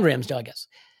and Ramsdale, I guess,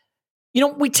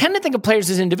 we tend to think of players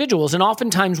as individuals, and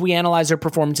oftentimes we analyze their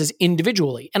performances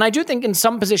individually. And I do think in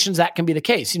some positions that can be the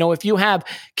case. If you have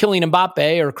Kylian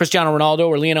Mbappe or Cristiano Ronaldo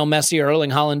or Lionel Messi or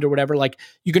Erling Haaland or whatever, like,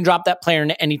 you can drop that player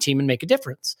into any team and make a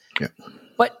difference. Yeah.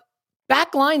 But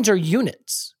back lines are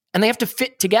units, and they have to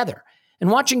fit together. And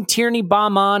watching Tierney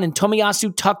bomb on and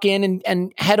Tomiyasu tuck in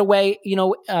and head away,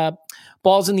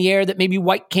 balls in the air that maybe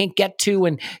White can't get to,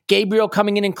 and Gabriel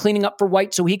coming in and cleaning up for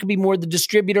White so he could be more the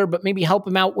distributor, but maybe help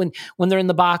him out when they're in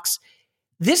the box.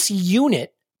 This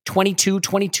unit, 22,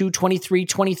 23,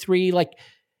 23, like,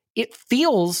 it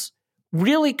feels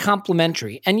really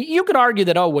complementary. And you could argue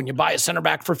that, when you buy a center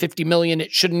back for $50 million,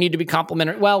 it shouldn't need to be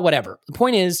complementary. Well, whatever. The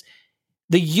point is,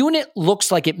 the unit looks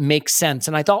like it makes sense.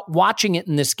 And I thought watching it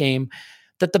in this game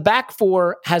that the back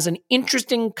four has an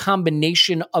interesting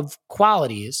combination of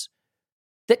qualities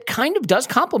that kind of does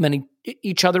complement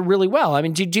each other really well. I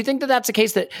mean, do you think that that's the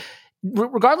case, that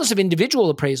regardless of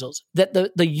individual appraisals, that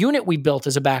the unit we built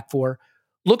as a back four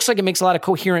looks like it makes a lot of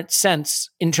coherent sense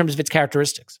in terms of its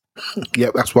characteristics? Yeah,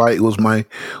 that's why it was my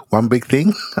one big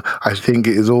thing. I think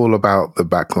it is all about the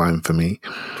back line for me,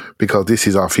 because this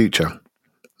is our future.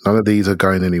 None of these are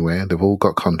going anywhere. They've all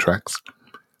got contracts.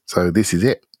 So this is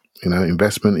it.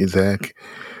 Investment is there.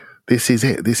 This is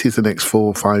it. This is the next 4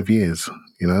 or 5 years,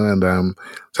 and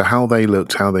so how they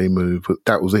looked, how they moved,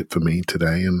 that was it for me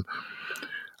today. And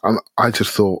I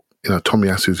just thought,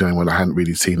 Tomiyasu's the only one I hadn't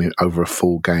really seen it over a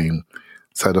full game.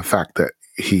 So the fact that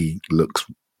he looks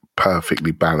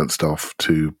perfectly balanced off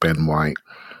to Ben White,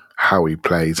 how he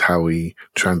plays, how he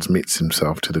transmits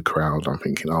himself to the crowd, I'm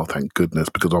thinking, oh, thank goodness,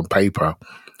 because on paper,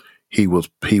 he was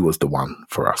the one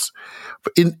for us.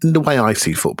 But in the way I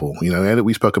see football,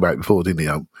 we spoke about it before, didn't we?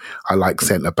 I like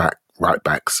centre-back,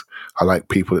 right-backs. I like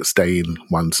people that stay in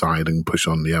one side and push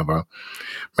on the other.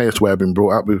 Maybe that's where I've been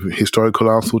brought up with historical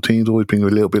Arsenal teams, always being a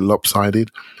little bit lopsided.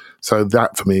 So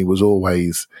that, for me, was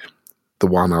always the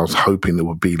one I was hoping that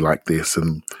would be like this.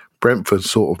 And Brentford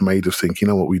sort of made us think,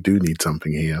 we do need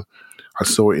something here. I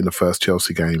saw it in the first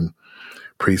Chelsea game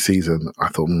pre-season. I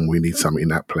thought, we need something in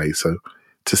that place. So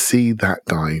to see that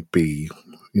guy be,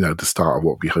 the start of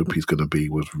what we hope he's going to be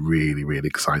was really, really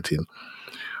exciting.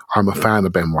 I'm a fan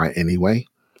of Ben White anyway,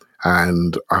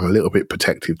 and I'm a little bit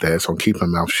protective there, so I'm keeping my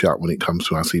mouth shut when it comes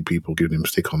to I see people giving him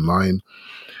stick online.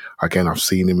 Again, I've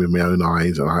seen him with my own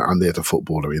eyes, and there's a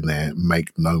footballer in there.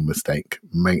 Make no mistake.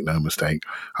 And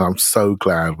I'm so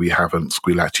glad we haven't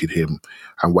squillachied him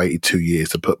and waited 2 years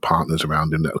to put partners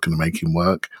around him that are going to make him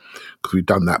work, because we've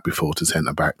done that before to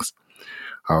centre-backs.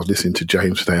 I was listening to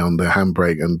James today on the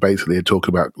handbrake, and basically they talk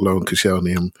about Laurent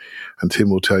Koscielny, and Tim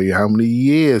will tell you how many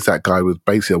years that guy was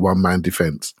basically a one-man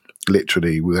defence,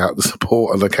 literally, without the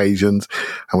support on occasions,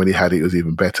 and when he had it, it was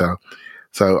even better.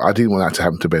 So I didn't want that to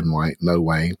happen to Ben White, no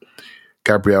way.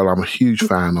 Gabriel, I'm a huge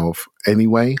fan of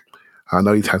anyway. I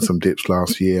know he's had some dips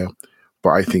last year, but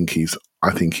I think his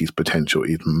potential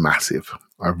is massive.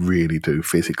 I really do.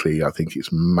 Physically, I think it's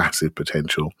massive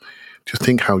potential. Just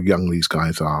think how young these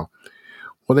guys are.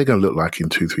 What are they going to look like in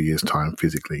 2-3 years' time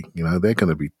physically? They're going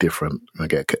to be different. They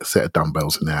get a set of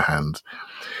dumbbells in their hands.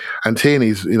 And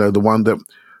Tierney's, the one that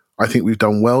I think we've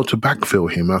done well to backfill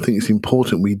him. I think it's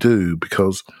important we do,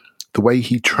 because the way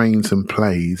he trains and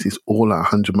plays is all at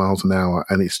 100 miles an hour,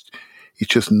 and it's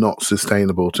just not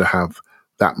sustainable to have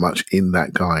that much in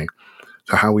that guy.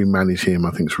 So how we manage him,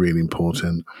 I think, is really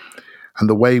important. And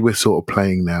the way we're sort of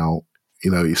playing now,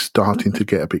 is starting to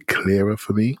get a bit clearer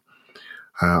for me.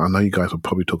 I know you guys will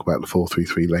probably talk about the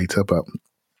 4-3-3 later, but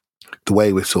the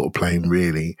way we're sort of playing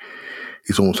really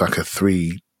is almost like a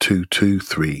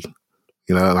 3-2-2-3,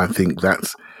 and I think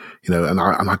that's, and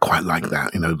I quite like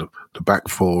that, the back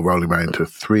four rolling around into a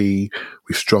 3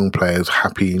 with strong players,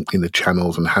 happy in the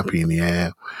channels and happy in the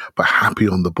air, but happy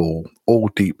on the ball, all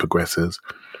deep progressors,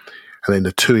 and then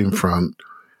the 2 in front,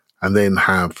 and then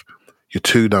have your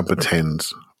 2 number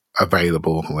 10s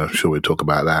available. I'm sure we'll talk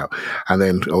about that. And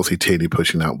then obviously Tierney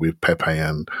pushing up with Pepe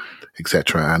and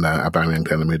etc. and Aubameyang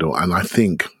down the middle. And I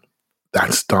think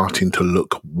that's starting to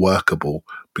look workable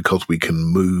because we can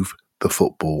move the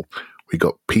football. We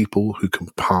got people who can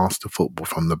pass the football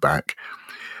from the back.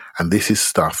 And this is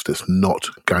stuff that's not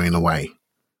going away.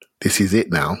 This is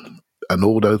it now. And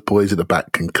all those boys at the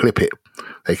back can clip it.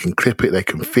 They can clip it, they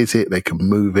can fizz it, they can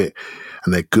move it,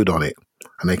 and they're good on it.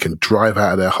 And they can drive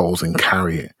out of their holes and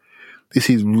carry it. This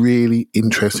is really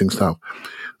interesting stuff.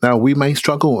 Now, we may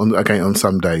struggle on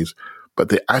some days, but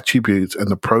the attributes and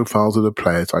the profiles of the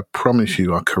players, I promise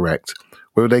you, are correct.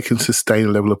 Whether they can sustain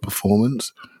a level of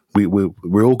performance,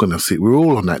 we're all going to see. We're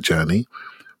all on that journey,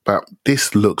 but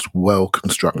this looks well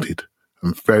constructed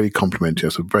and very complimentary.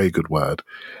 It's a very good word,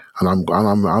 and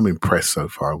I'm impressed so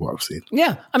far with what I've seen.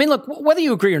 Yeah, I mean, look, whether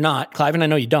you agree or not, Clive, and I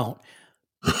know you don't,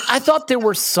 I thought there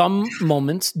were some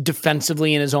moments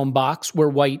defensively in his own box where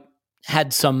White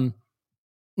had some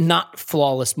not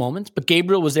flawless moments, but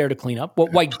Gabriel was there to clean up.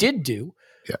 What White did do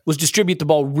was distribute the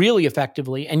ball really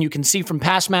effectively, and you can see from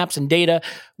pass maps and data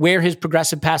where his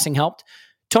progressive passing helped.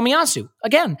 Tomiyasu,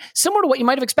 again, similar to what you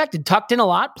might have expected, tucked in a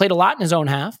lot, played a lot in his own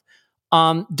half,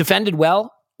 defended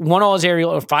well, won all his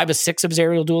aerial, or 5 of 6 of his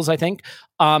aerial duels, I think,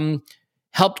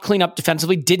 helped clean up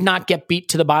defensively, did not get beat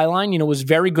to the byline, was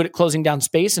very good at closing down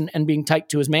space and being tight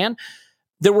to his man.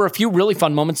 There were a few really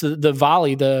fun moments. The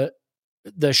volley, the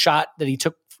shot that he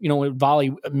took,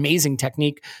 volley, amazing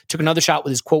technique, took another shot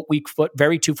with his, quote, weak foot,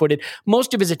 very 2-footed.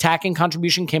 Most of his attacking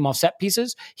contribution came off set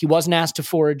pieces. He wasn't asked to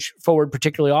forage forward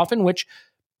particularly often, which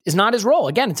is not his role.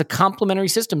 Again, it's a complementary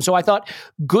system. So I thought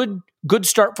good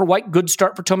start for White, good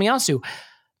start for Tomiyasu.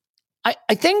 I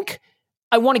think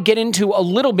I want to get into a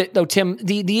little bit, though, Tim,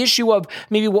 the issue of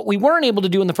maybe what we weren't able to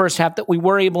do in the first half that we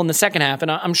were able in the second half. And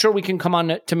I'm sure we can come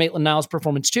on to Maitland-Niles'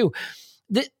 performance too.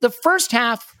 The first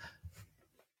half,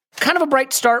 kind of a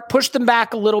bright start, pushed them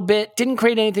back a little bit, didn't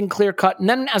create anything clear cut. And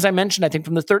then, as I mentioned, I think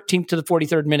from the 13th to the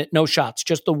 43rd minute, no shots,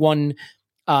 just the one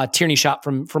Tierney shot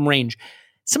from range.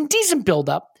 Some decent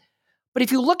buildup. But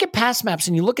if you look at pass maps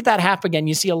and you look at that half again,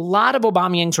 you see a lot of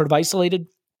Aubameyang sort of isolated.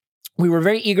 We were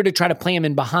very eager to try to play him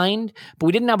in behind, but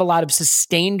we didn't have a lot of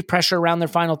sustained pressure around their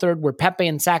final third where Pepe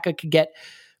and Saka could get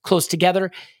close together.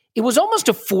 It was almost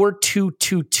a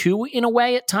 4-2-2-2 in a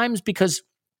way at times because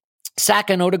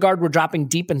Saka and Odegaard were dropping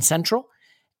deep and central,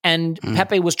 and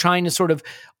Pepe was trying to sort of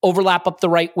overlap up the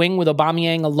right wing with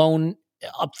Aubameyang alone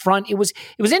up front. It was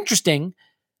interesting,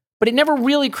 but it never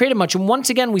really created much. And once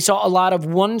again, we saw a lot of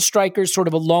one striker sort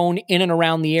of alone in and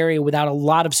around the area without a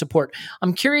lot of support.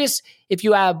 I'm curious if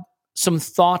you have some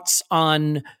thoughts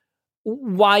on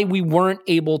why we weren't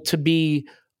able to be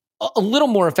a little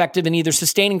more effective in either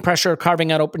sustaining pressure or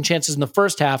carving out open chances in the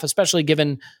first half, especially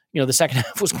given, the second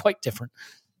half was quite different.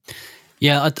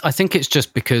 Yeah, I think it's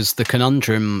just because the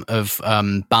conundrum of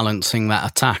balancing that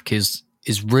attack is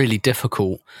really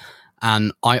difficult.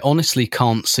 And I honestly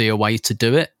can't see a way to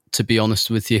do it, to be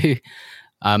honest with you.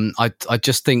 I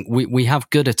just think we have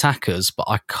good attackers, but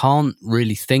I can't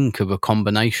really think of a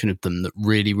combination of them that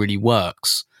really, really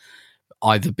works.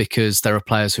 Either because there are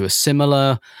players who are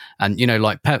similar and,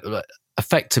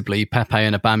 effectively Pepe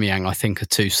and Aubameyang, I think, are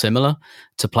too similar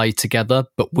to play together,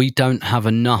 but we don't have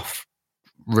enough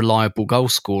reliable goal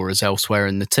scorers elsewhere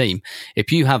in the team.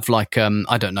 If you have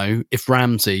if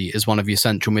Ramsey is one of your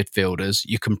central midfielders,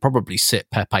 you can probably sit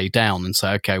Pepe down and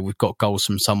say, okay, we've got goals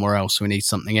from somewhere else, so we need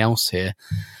something else here.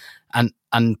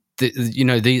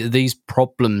 These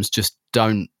problems just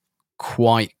don't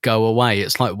quite go away.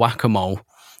 It's like whack-a-mole.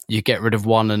 You get rid of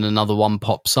one and another one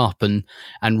pops up, and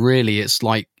really it's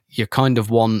like you kind of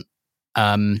want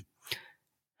Aubameyang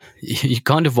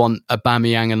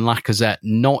and Lacazette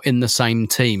not in the same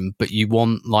team, but you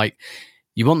want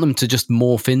them to just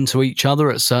morph into each other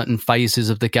at certain phases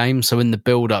of the game. So in the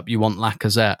build-up, you want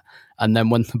Lacazette, and then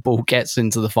when the ball gets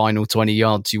into the final 20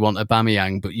 yards, you want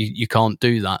Aubameyang, but you can't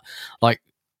do that. Like,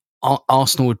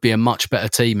 Arsenal would be a much better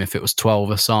team if it was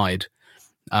 12 aside.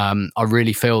 I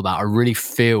really feel that. I really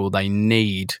feel they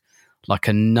need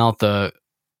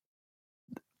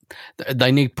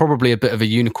they need probably a bit of a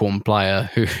unicorn player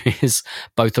who is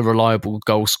both a reliable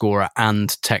goal scorer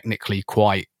and technically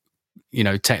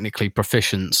technically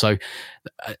proficient. So,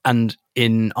 and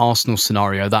in Arsenal's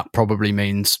scenario, that probably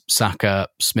means Saka,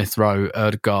 Smith Rowe,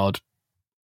 Odegaard,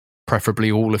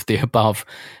 preferably all of the above,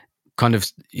 kind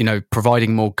of,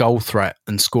 providing more goal threat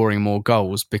and scoring more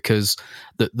goals, because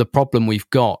the problem we've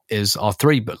got is our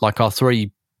three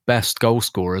best goal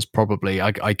scorers, probably,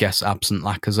 I guess, absent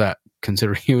Lacazette,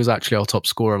 considering he was actually our top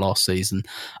scorer last season,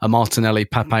 are Martinelli,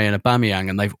 Pepe and Aubameyang,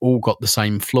 and they've all got the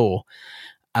same floor.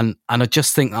 And I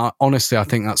just think, honestly, I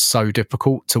think that's so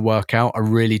difficult to work out. I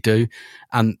really do.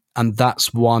 And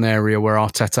that's one area where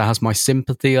Arteta has my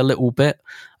sympathy a little bit.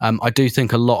 I do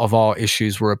think a lot of our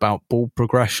issues were about ball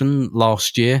progression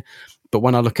last year. But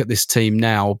when I look at this team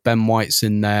now, Ben White's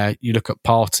in there. You look at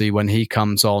Partey, when he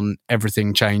comes on,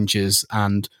 everything changes.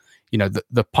 And,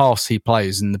 the pass he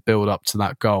plays in the build up to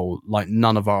that goal, like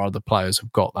none of our other players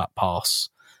have got that pass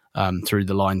through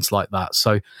the lines like that.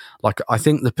 So, I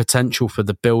think the potential for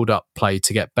the build-up play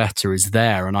to get better is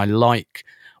there, and I like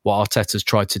what Arteta's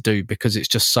tried to do, because it's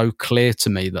just so clear to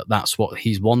me that that's what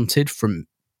he's wanted from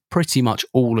pretty much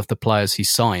all of the players he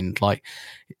signed.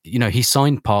 He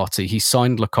signed Partey, he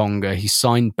signed Lokonga, he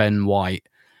signed Ben White,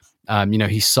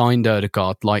 he signed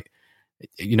Odegaard,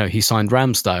 he signed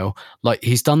Ramsdale.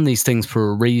 He's done these things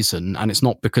for a reason, and it's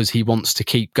not because he wants to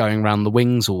keep going around the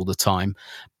wings all the time.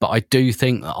 But I do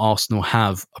think that Arsenal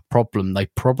have a problem they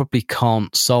probably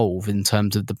can't solve in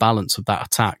terms of the balance of that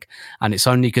attack, and it's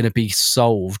only going to be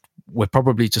solved. We're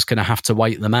probably just going to have to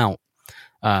wait them out,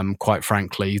 quite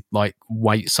frankly,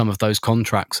 wait some of those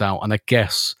contracts out. And I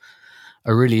guess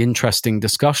a really interesting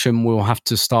discussion we'll have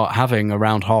to start having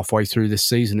around halfway through this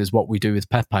season is what we do with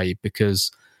Pepe,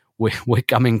 because we're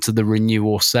coming to the renew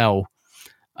or sell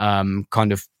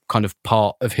kind of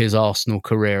part of his Arsenal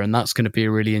career, and that's going to be a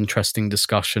really interesting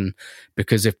discussion,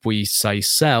 because if we say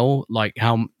sell,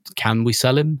 how can we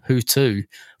sell him? Who to?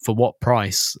 For what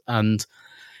price? And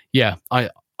yeah,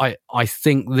 I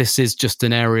think this is just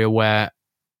an area where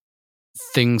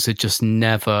things are just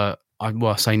never.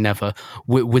 I say never.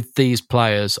 With these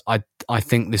players, I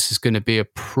think this is going to be a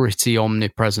pretty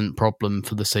omnipresent problem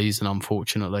for the season,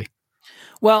 unfortunately.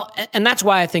 Well, and that's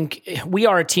why I think we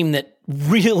are a team that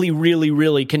really, really,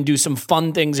 really can do some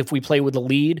fun things if we play with a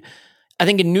lead. I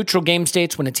think in neutral game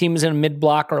states, when a team is in a mid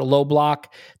block or a low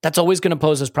block, that's always going to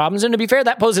pose us problems. And to be fair,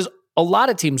 that poses a lot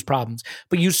of teams' problems.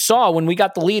 But you saw when we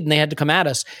got the lead and they had to come at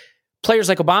us, players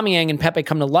like Aubameyang and Pepe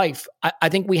come to life. I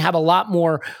think we have a lot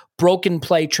more broken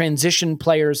play, transition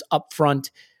players up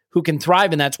front who can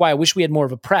thrive, and that's why I wish we had more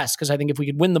of a press, because I think if we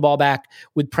could win the ball back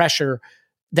with pressure,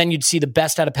 then you'd see the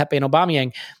best out of Pepe and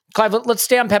Aubameyang. Clive, let's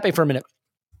stay on Pepe for a minute,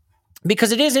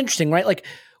 because it is interesting, right? Like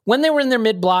when they were in their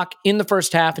mid-block in the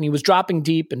first half and he was dropping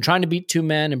deep and trying to beat two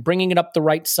men and bringing it up the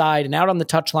right side and out on the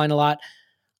touchline a lot,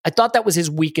 I thought that was his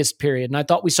weakest period, and I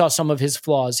thought we saw some of his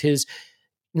flaws, his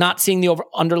not seeing the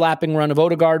underlapping run of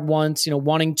Odegaard once,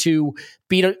 wanting to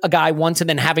beat a guy once and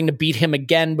then having to beat him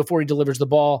again before he delivers the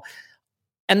ball.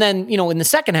 And then, in the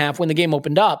second half, when the game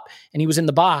opened up and he was in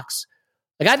the box,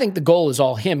 like I think the goal is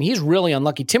all him. He's really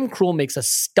unlucky. Tim Krul makes a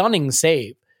stunning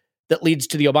save that leads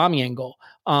to the Aubameyang goal.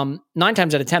 9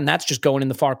 times out of 10, that's just going in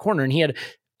the far corner. And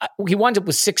he winds up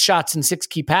with 6 shots and 6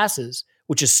 key passes,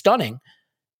 which is stunning.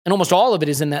 And almost all of it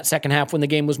is in that second half when the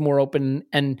game was more open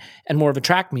and more of a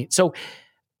track meet. So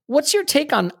what's your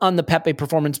take on the Pepe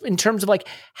performance in terms of like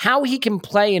how he can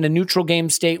play in a neutral game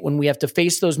state when we have to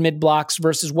face those mid blocks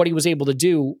versus what he was able to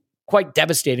do quite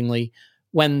devastatingly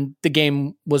when the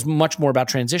game was much more about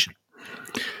transition?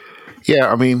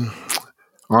 Yeah, I mean,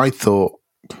 I thought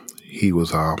he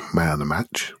was our man of the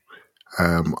match.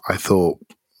 I thought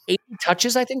 80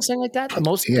 touches, I think, something like that. The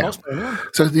most.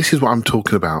 So this is what I'm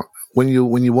talking about. When you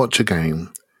watch a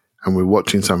game and we're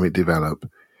watching something develop,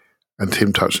 and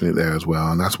Tim touched on it there as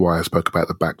well, and that's why I spoke about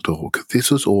the back door, because this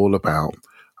was all about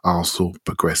Arsenal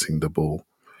progressing the ball.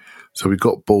 So we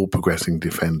got ball progressing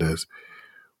defenders.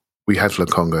 We had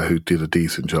Lokonga, who did a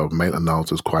decent job.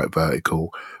 Maitland-Niles was quite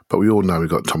vertical, but we all know we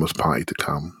got Thomas Partey to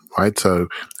come, right? So,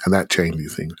 and that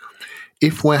changes things.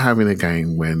 If we're having a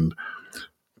game when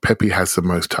Pepe has the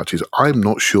most touches, I'm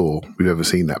not sure we've ever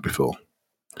seen that before.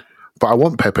 But I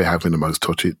want Pepe having the most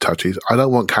touches. I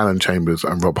don't want Callum Chambers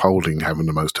and Rob Holding having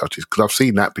the most touches, because I've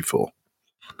seen that before.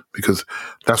 Because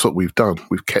that's what we've done.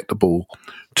 We've kept the ball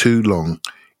too long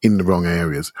in the wrong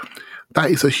areas.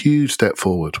 That is a huge step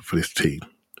forward for this team.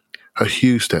 A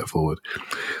huge step forward.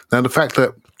 Now, the fact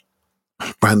that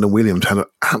Brandon Williams had an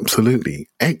absolutely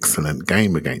excellent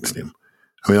game against him.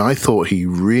 I mean, I thought he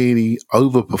really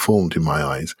overperformed in my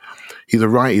eyes. He's a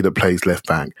righty that plays left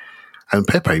back. And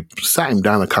Pepe sat him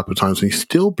down a couple of times and he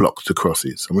still blocked the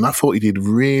crosses. I mean, I thought he did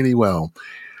really well.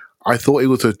 I thought it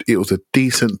was a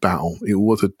decent battle. It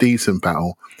was a decent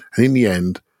battle. And in the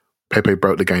end, Pepe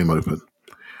broke the game open.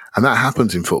 And that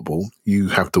happens in football. You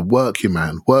have to work your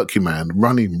man,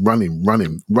 run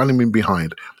him in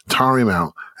behind, tire him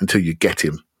out until you get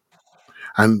him.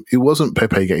 And it wasn't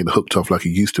Pepe getting hooked off like he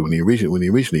used to when he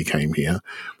originally came here,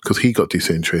 because he got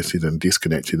disinterested and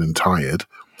disconnected and tired.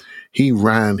 He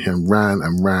ran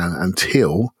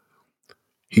until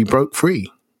he broke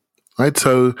free, right?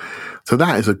 So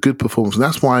that is a good performance. And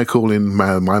that's why I call him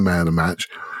my man of the match,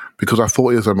 because I thought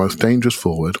he was our most dangerous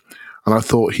forward. And I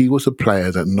thought he was a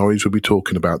player that Norwich would be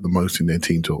talking about the most in their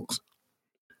team talks.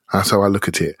 That's how I look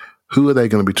at it. Who are they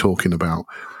going to be talking about?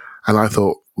 And I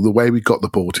thought the way we got the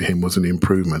ball to him was an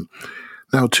improvement.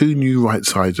 Now, 2 new right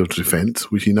sides of defence,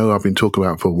 which I've been talking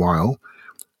about for a while.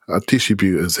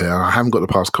 Distributors there. I haven't got the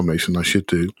pass combination, I should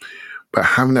do. But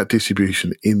having that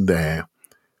distribution in there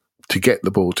to get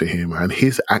the ball to him and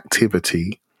his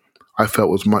activity, I felt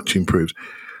was much improved.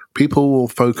 People will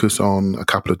focus on a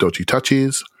couple of dodgy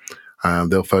touches.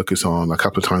 They'll focus on a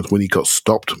couple of times when he got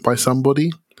stopped by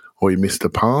somebody or he missed a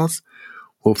pass.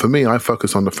 Well, for me, I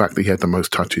focus on the fact that he had the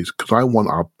most touches, because I want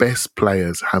our best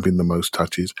players having the most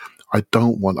touches. I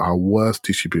don't want our worst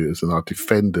distributors and our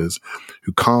defenders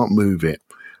who can't move it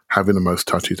having the most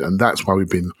touches. And that's why we've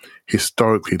been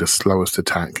historically the slowest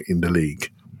attack in the league.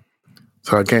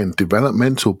 So again,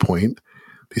 developmental point,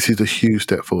 this is a huge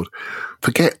step forward.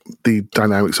 Forget the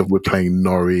dynamics of we're playing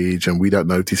Norwich and we don't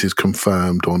know if this is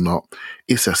confirmed or not.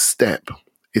 It's a step.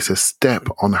 It's a step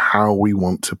on how we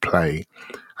want to play.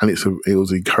 And it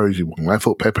was an encouraging one. I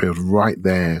thought Pepe was right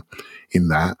there in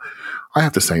that. I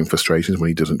have the same frustrations when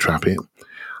he doesn't trap it.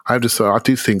 I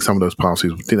do think some of those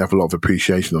passes didn't have a lot of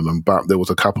appreciation on them, but there was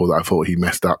a couple that I thought he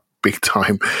messed up big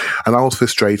time. And I was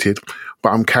frustrated, but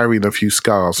I'm carrying a few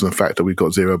scars from the fact that we've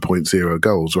got 0.0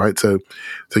 goals, right? So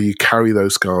you carry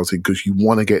those scars because you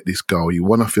want to get this goal. You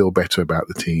want to feel better about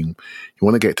the team. You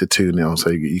want to get to 2-0 so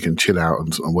you can chill out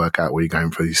and work out where you're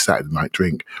going for your Saturday night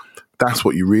drink. That's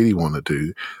what you really want to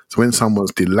do. So when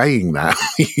someone's delaying that,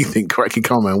 you think, cracky,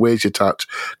 come on, man, where's your touch?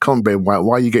 Come on, Ben, why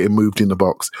are you getting moved in the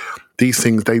box? These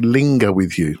things, they linger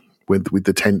with you with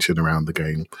the tension around the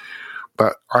game.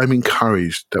 But I'm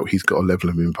encouraged that he's got a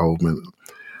level of involvement.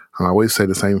 And I always say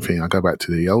the same thing. I go back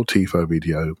to the old Tifo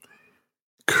video.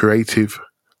 Creative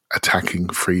attacking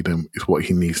freedom is what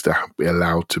he needs to be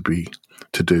allowed to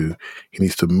do. He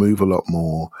needs to move a lot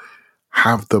more,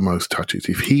 have the most touches.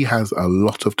 If he has a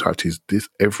lot of touches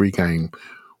every game,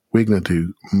 we're going to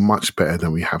do much better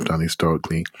than we have done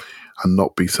historically and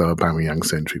not be so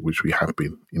Aubameyang-centric, which we have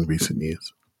been in recent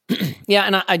years. Yeah,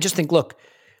 and I just think, look,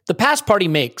 the pass Partey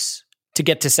makes to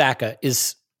get to Saka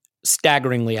is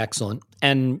staggeringly excellent,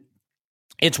 and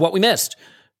it's what we missed.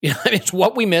 It's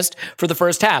what we missed for the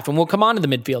first half, and we'll come on to the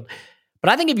midfield.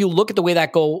 But I think if you look at the way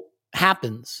that goal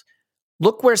happens,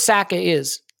 look where Saka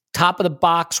is, top of the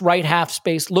box, right half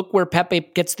space. Look where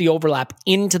Pepe gets the overlap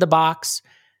into the box.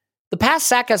 The pass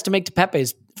Saka has to make to Pepe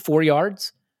is 4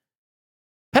 yards.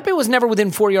 Pepe was never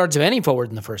within 4 yards of any forward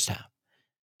in the first half.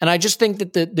 And I just think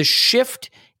that the shift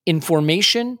in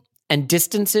formation and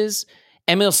distances,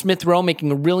 Emil Smith-Rowe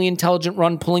making a really intelligent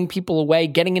run, pulling people away,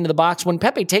 getting into the box. When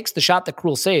Pepe takes the shot that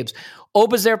Krul saves,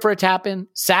 Oba's there for a tap-in,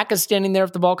 Saka's standing there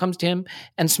if the ball comes to him,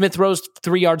 and Smith-Rowe's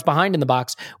 3 yards behind in the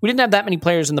box. We didn't have that many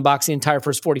players in the box the entire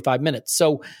first 45 minutes.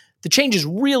 So the changes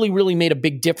really, really made a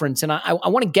big difference. And I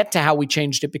want to get to how we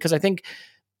changed it, because I think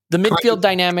the midfield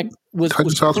dynamic was Can I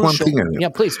just ask one thing, Elliot? Yeah,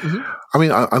 please. Mm-hmm. I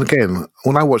mean, again,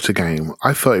 when I watched the game,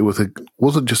 I thought it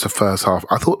wasn't just the first half.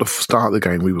 I thought the start of the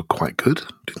game we were quite good.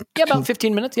 Yeah, about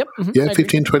 15 minutes. Yep. Mm-hmm. Yeah,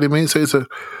 15, 20 minutes. So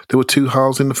there were two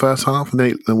halves in the first half. And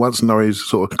then once Norwich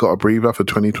sort of got a breather for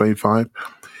 20-25,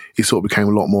 it sort of became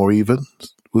a lot more even.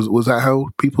 Was that how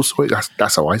people saw it?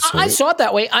 That's how I saw it. I saw it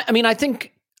that way. I mean, I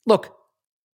think, look,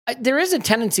 there is a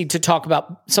tendency to talk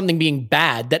about something being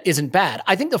bad that isn't bad.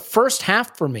 I think the first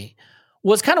half for me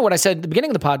was kind of what I said at the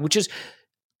beginning of the pod, which is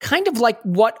kind of like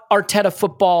what Arteta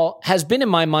football has been in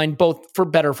my mind, both for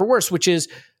better or for worse, which is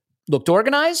looked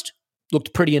organized,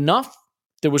 looked pretty enough.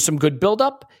 There was some good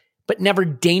buildup, but never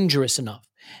dangerous enough.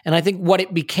 And I think what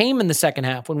it became in the second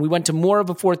half, when we went to more of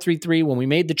a 4-3-3, when we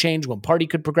made the change, when Partey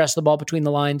could progress the ball between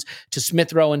the lines to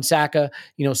Smith-Rowe and Saka,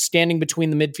 standing between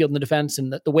the midfield and the defense,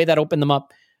 and the way that opened them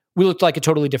up, we looked like a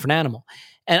totally different animal.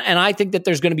 And I think that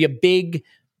there's going to be a big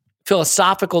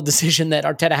philosophical decision that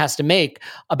Arteta has to make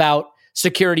about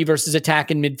security versus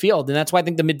attack in midfield. And that's why I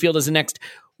think the midfield is the next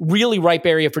really ripe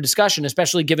area for discussion,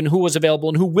 especially given who was available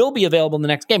and who will be available in the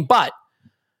next game. But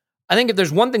I think if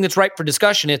there's one thing that's ripe for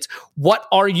discussion, it's what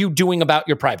are you doing about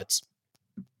your privates?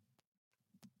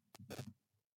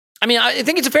 I mean, I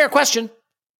think it's a fair question.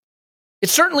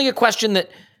 It's certainly a question that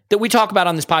we talk about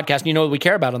on this podcast, and that we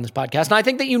care about on this podcast. And I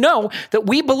think that that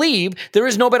we believe there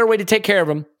is no better way to take care of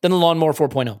them than the Lawnmower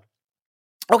 4.0.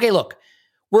 Okay, look,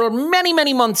 we're many,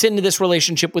 many months into this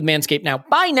relationship with Manscaped now.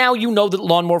 By now, you know that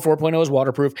Lawnmower 4.0 is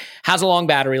waterproof, has a long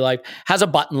battery life, has a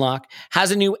button lock,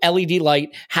 has a new LED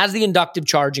light, has the inductive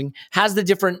charging, has the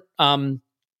different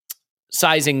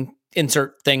sizing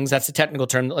insert things. That's the technical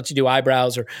term that lets you do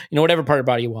eyebrows or whatever part of your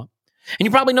body you want. And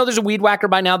you probably know there's a weed whacker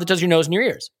by now that does your nose and your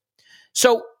ears.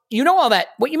 So all that.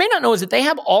 What you may not know is that they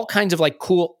have all kinds of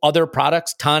cool other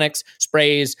products, tonics,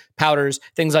 sprays, powders,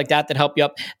 things like that help you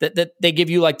up. That they give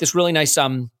you this really nice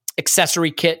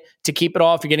accessory kit to keep it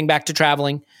off. You're getting back to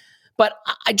traveling. But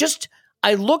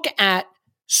I look at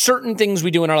certain things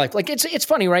we do in our life. It's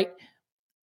funny, right?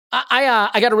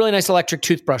 I got a really nice electric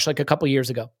toothbrush a couple years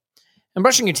ago. And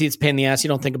brushing your teeth is a pain in the ass. You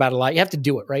don't think about it a lot. You have to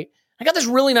do it, right? I got this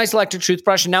really nice electric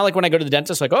toothbrush, and now when I go to the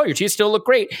dentist, oh, your teeth still look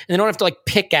great. And they don't have to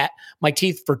pick at my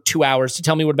teeth for 2 hours to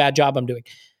tell me what a bad job I'm doing.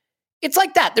 It's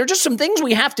like that. There are just some things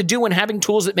we have to do, and having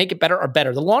tools that make it better are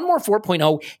better. The Lawnmower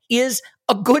 4.0 is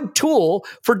a good tool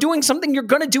for doing something you're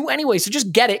going to do anyway. So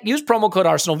just get it. Use promo code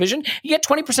ArsenalVision. You get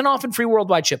 20% off and free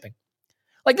worldwide shipping.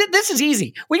 This is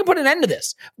easy. We can put an end to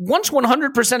this. Once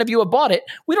 100% of you have bought it,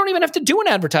 we don't even have to do an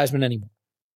advertisement anymore.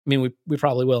 I mean, we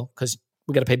probably will, because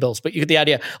we got to pay bills, but you get the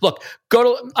idea. Look, go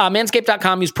to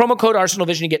manscaped.com, use promo code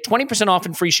ArsenalVision, you get 20% off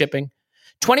and free shipping.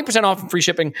 20% off and free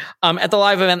shipping at the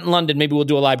live event in London. Maybe we'll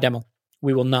do a live demo.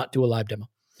 We will not do a live demo.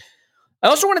 I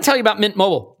also want to tell you about Mint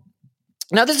Mobile.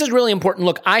 Now, this is really important.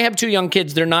 Look, I have 2 young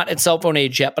kids. They're not at cell phone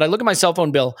age yet, but I look at my cell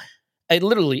phone bill.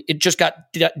 It just got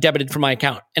debited from my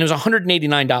account, and it was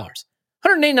 $189.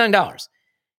 $189.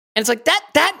 And it's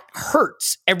that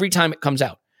hurts every time it comes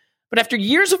out. But after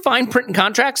years of fine print and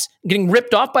contracts, getting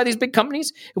ripped off by these big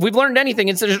companies, if we've learned anything,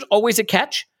 it's that there's always a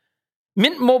catch.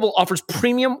 Mint Mobile offers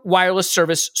premium wireless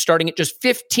service starting at just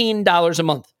 $15 a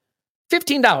month.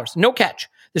 $15, no catch.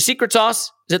 The secret sauce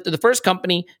is that they're the first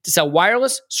company to sell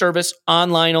wireless service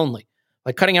online only,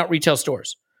 by cutting out retail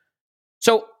stores.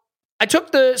 So I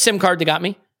took the SIM card they got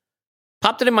me,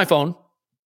 popped it in my phone.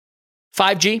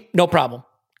 5G, no problem.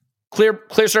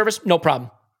 Clear service, no problem.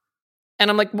 And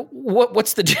I'm like,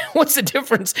 what's the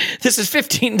difference? This is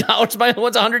 $15. My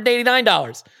one's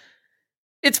 $189.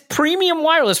 It's premium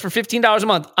wireless for $15 a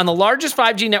month on the largest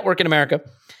 5G network in America.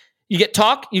 You get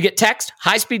talk, you get text,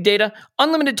 high-speed data,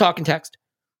 unlimited talk and text.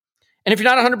 And if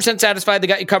you're not 100% satisfied, they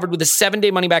got you covered with a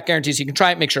 7-day money-back guarantee, so you can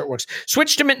try it, make sure it works.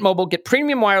 Switch to Mint Mobile, get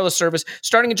premium wireless service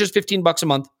starting at just $15 a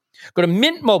month. Go to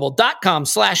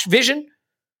mintmobile.com/vision,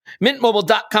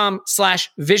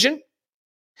 mintmobile.com/vision,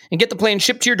 and get the plan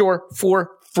shipped to your door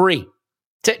for free.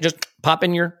 Just pop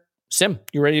in your SIM.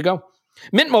 You're ready to go.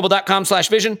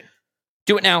 mintmobile.com/vision.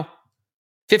 Do it now.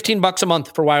 $15 a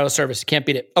month for wireless service. You can't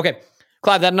beat it. Okay.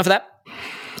 Clive, that enough of that?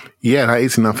 Yeah, that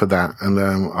is enough of that. And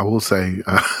I will say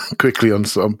quickly on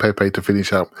Pepe to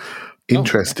finish up.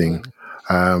 Interesting.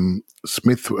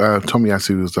 Smith,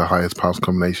 Tomiyasu was the highest pass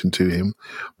combination to him.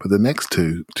 But the next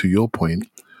two, to your point,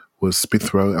 was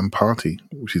Smith Rowe and Partey,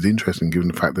 which is interesting given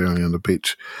the fact they're only on the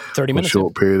pitch 30 minutes for a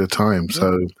short period of time. Yeah.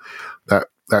 So that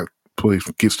probably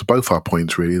gives to both our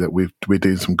points, really, that we're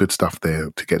doing some good stuff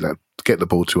there to get the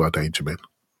ball to our danger men.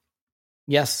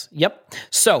 Yes. Yep.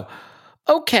 So,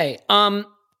 okay.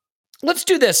 Let's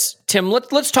do this, Tim.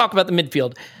 Let's talk about the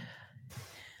midfield.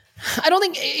 I don't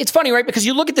think it's funny, right? Because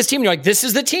you look at this team and you're like, this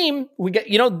is the team we get,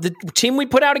 the team we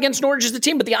put out against Norwich is the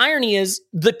team. But the irony is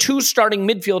the two starting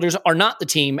midfielders are not the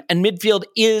team, and midfield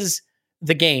is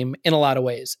the game in a lot of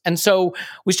ways. And so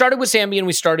we started with Sambi and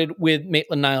we started with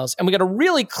Maitland-Niles, and we got a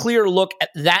really clear look at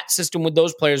that system with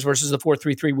those players versus the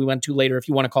 4-3-3 we went to later, if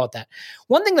you want to call it that.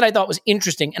 One thing that I thought was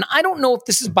interesting, and I don't know if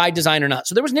this is by design or not.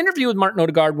 So there was an interview with Martin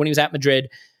Odegaard when he was at Madrid.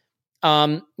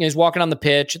 He's walking on the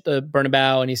pitch at the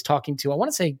Bernabeu and he's talking to, I want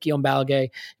to say, Guillaume Balaguer.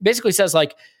 He basically says,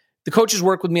 like, the coaches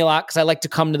work with me a lot because I like to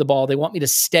come to the ball. They want me to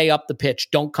stay up the pitch.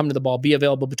 Don't come to the ball. Be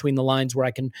available between the lines where I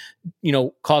can,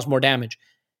 cause more damage.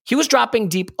 He was dropping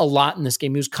deep a lot in this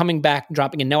game. He was coming back and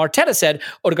dropping in. Now, Arteta said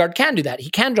Odegaard can do that.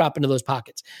 He can drop into those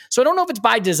pockets. So I don't know if it's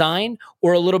by design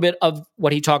or a little bit of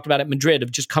what he talked about at Madrid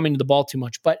of just coming to the ball too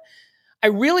much. But I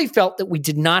really felt that we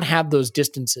did not have those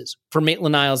distances for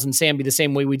Maitland-Niles and Sambi the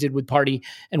same way we did with Partey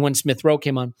and when Smith Rowe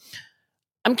came on.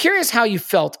 I'm curious how you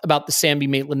felt about the Sambi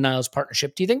Maitland-Niles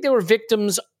partnership. Do you think they were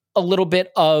victims a little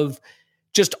bit of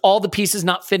just all the pieces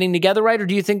not fitting together right? Or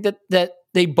do you think that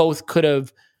they both could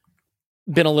have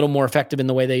been a little more effective in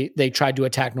the way they tried to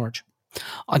attack Norwich?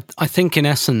 I think in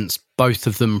essence, both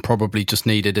of them probably just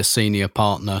needed a senior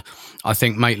partner. I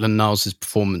think Maitland-Niles'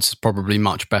 performance is probably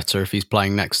much better if he's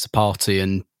playing next to Partey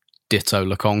and ditto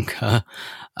Lokonga.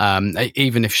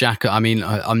 Even if Xhaka,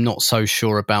 I'm not so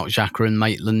sure about Xhaka and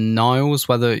Maitland-Niles,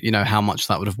 whether, how much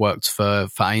that would have worked for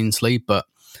Ainsley, but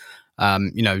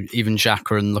even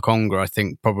Xhaka and Lokonga, I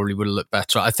think probably would have looked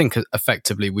better. I think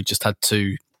effectively we just had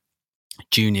two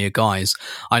junior guys.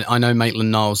 I know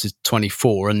Maitland-Niles is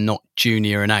 24 and not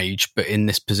junior in age, but in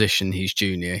this position he's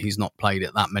junior. He's not played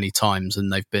it that many times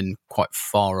and they've been quite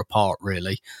far apart,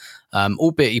 really.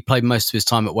 Albeit he played most of his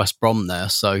time at West Brom there,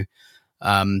 so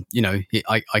I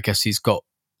guess he's got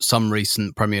some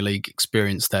recent Premier League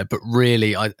experience there. But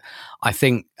really, I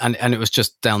think, and it was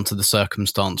just down to the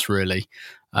circumstance, really.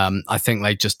 I think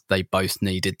they both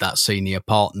needed that senior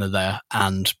partner there.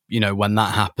 And, when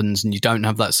that happens and you don't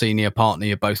have that senior partner,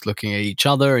 you're both looking at each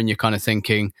other and you're kind of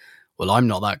thinking, well, I'm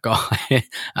not that guy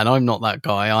and I'm not that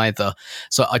guy either.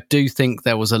 So I do think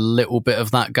there was a little bit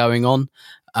of that going on.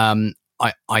 I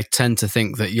tend to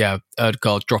think that,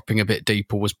 Odegaard dropping a bit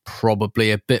deeper was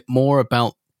probably a bit more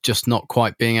about just not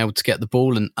quite being able to get the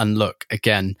ball. And look,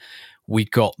 again, we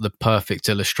got the perfect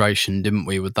illustration, didn't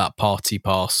we, with that Partey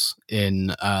pass in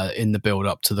the build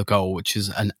up to the goal, which is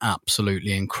an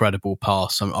absolutely incredible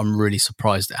pass. I'm really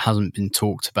surprised it hasn't been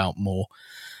talked about more.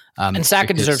 And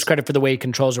Saka deserves credit for the way he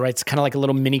controls it, right? It's kind of like a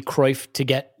little mini Cruyff to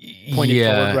get pointed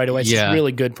forward right away. It's just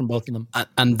really good from both of them.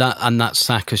 And that's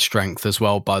Saka's strength as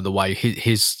well, by the way.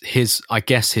 His I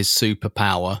guess his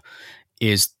superpower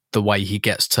is the way he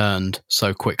gets turned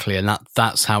so quickly, and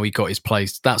that's how he got his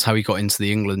place. That's how he got into the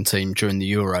England team during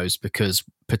the Euros, because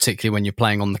particularly when you're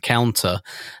playing on the counter,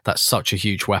 that's such a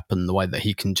huge weapon, the way that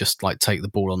he can just like take the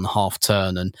ball on the half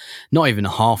turn, and not even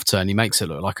a half turn, he makes it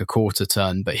look like a quarter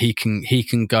turn, but he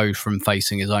can go from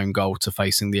facing his own goal to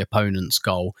facing the opponent's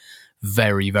goal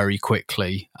very, very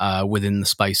quickly within the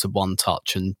space of one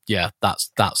touch. And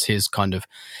that's his kind of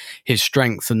his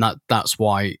strength, and that's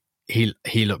why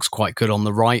he looks quite good on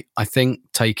the right, I think,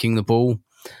 taking the ball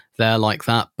there like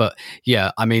that. But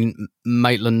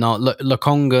Maitland-Niles,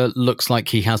 Lokonga looks like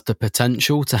he has the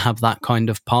potential to have that kind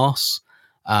of pass,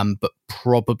 but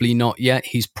probably not yet.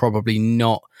 He's probably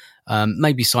not,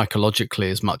 maybe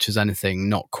psychologically as much as anything,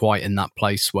 not quite in that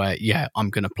place where, I'm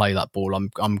going to play that ball.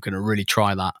 I'm going to really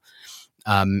try that.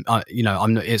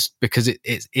 It's because it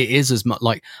is as much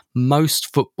like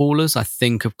most footballers, I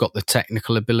think, have got the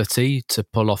technical ability to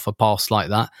pull off a pass like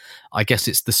that. I guess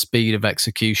it's the speed of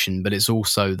execution, but it's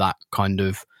also that kind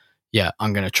of,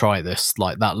 I'm going to try this.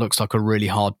 Like, that looks like a really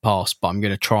hard pass, but I'm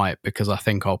going to try it because I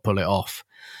think I'll pull it off.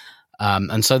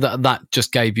 And so that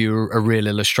just gave you a real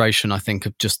illustration, I think,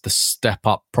 of just the step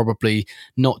up, probably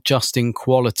not just in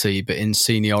quality, but in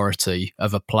seniority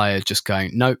of a player just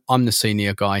going, no, I'm the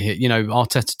senior guy here.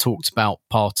 Arteta talked about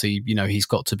Partey, he's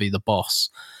got to be the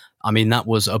boss. I mean, that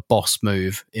was a boss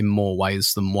move in more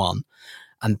ways than one.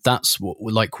 And that's what,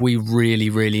 like, we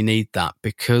really, really need that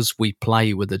because we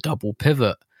play with a double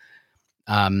pivot.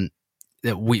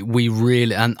 We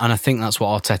really, and I think that's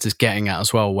what Arteta's getting at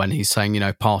as well when he's saying,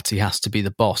 Partey has to be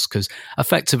the boss, because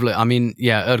effectively, I mean,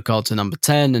 Ødegaard's a number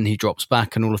 10 and he drops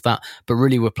back and all of that, but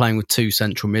really we're playing with two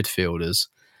central midfielders,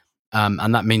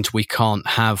 and that means we can't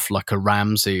have like a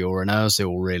Ramsey or an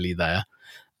Ozil really there.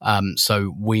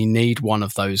 So we need one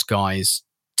of those guys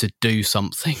to do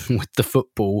something with the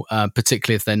football,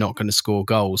 particularly if they're not going to score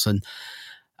goals. And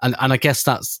I guess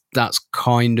that's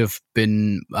kind of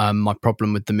been my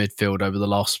problem with the midfield over the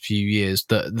last few years.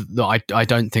 That I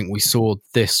don't think we saw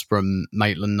this from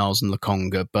Maitland-Niles and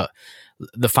Lokonga, but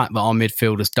the fact that our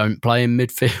midfielders don't play in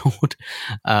midfield,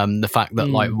 the fact that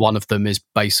like one of them is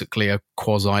basically a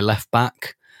quasi left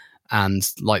back, and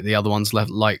like the other one's left,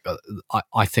 like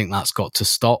I think that's got to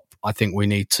stop. I think we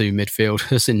need two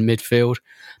midfielders in midfield.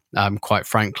 Quite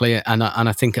frankly, and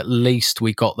I think at least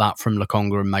we got that from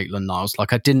Lokonga and Maitland-Niles.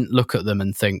 Like, I didn't look at them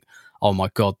and think, oh my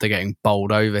god, they're getting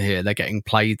bowled over here, they're getting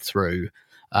played through,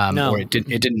 or it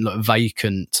didn't look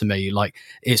vacant to me. Like,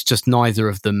 it's just neither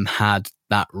of them had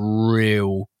that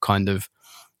real kind of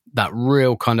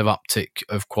uptick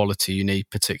of quality you need,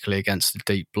 particularly against a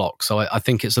deep block. So I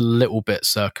think it's a little bit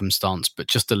circumstance, but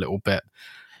just a little bit.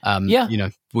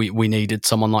 We needed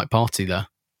someone like Partey there.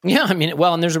 Yeah, I mean,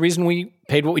 well, and there's a reason we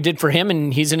paid what we did for him,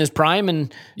 and he's in his prime,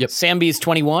 and Sambi's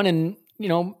 21, and,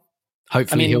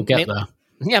 hopefully he'll get there.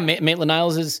 Yeah,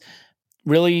 Maitland-Niles is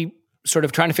really sort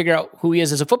of trying to figure out who he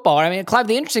is as a footballer. I mean, Clive,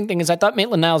 the interesting thing is I thought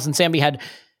Maitland-Niles and Sambi had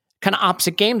kind of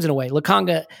opposite games in a way.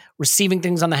 Lokonga receiving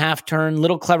things on the half turn,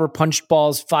 little clever punched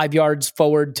balls 5 yards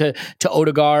forward to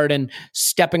Ødegaard and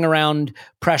stepping around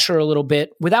pressure a little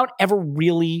bit without ever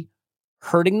really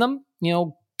hurting them.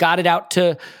 Got it out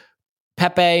to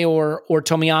Pepe or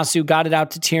Tomiyasu, got it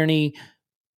out to Tierney.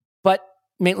 But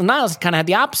Maitland-Niles kind of had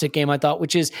the opposite game, I thought,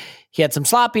 which is he had some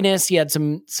sloppiness, he had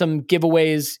some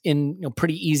giveaways in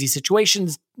pretty easy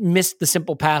situations, missed the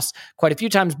simple pass quite a few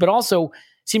times, but also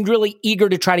seemed really eager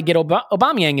to try to get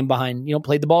Aubameyang in behind,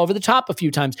 played the ball over the top a few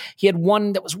times. He had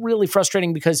one that was really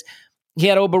frustrating because he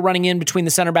had Oba running in between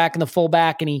the center back and the full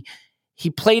back, and he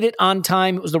played it on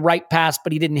time. It was the right pass,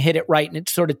 but he didn't hit it right, and it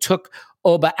sort of took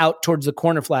Oba out towards the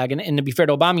corner flag. And to be fair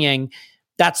to Aubameyang,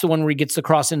 that's the one where he gets the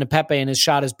cross into Pepe, and his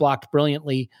shot is blocked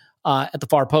brilliantly at the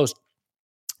far post.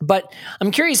 But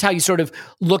I'm curious how you sort of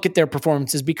look at their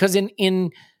performances, because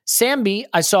in Sambi,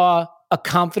 I saw a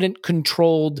confident,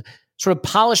 controlled, sort of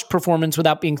polished performance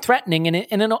without being threatening. And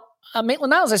in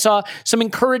Maitland-Niles, I saw some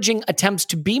encouraging attempts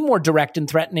to be more direct and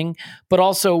threatening, but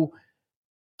also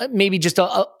maybe just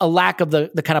a lack of the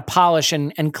kind of polish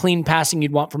and clean passing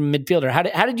you'd want from a midfielder.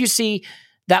 How did you see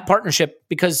that partnership?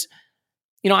 Because,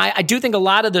 I do think a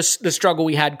lot of the struggle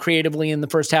we had creatively in the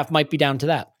first half might be down to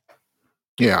that.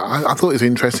 Yeah, I thought it was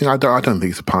interesting. I don't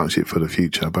think it's a partnership for the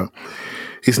future, but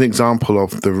it's an example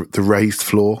of the raised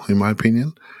floor, in my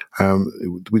opinion.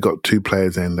 We got two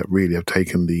players in that really have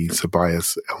taken the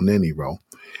Ceballos Elneny role.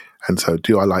 And so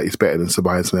do I like it's better than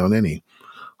Ceballos and Elneny?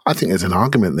 I think there's an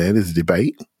argument there. There's a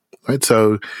debate, right?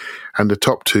 So, and the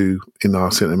top two in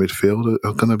our centre midfield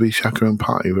are going to be Xhaka and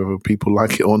Partey, whether people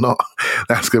like it or not.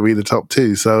 That's going to be the top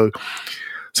two. So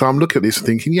I'm looking at this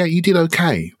thinking, yeah, you did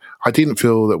okay. I didn't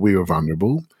feel that we were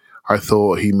vulnerable. I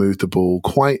thought he moved the ball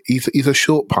quite. He's a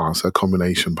short passer, a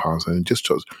combination passer, and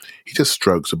he just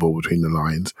strokes the ball between the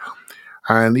lines.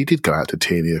 And he did go out to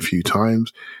Tierney a few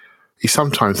times. You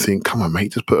sometimes think, come on,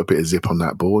 mate, just put a bit of zip on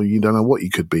that ball. You don't know what you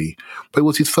could be. But it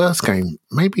was his first game,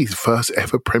 maybe his first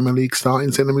ever Premier League start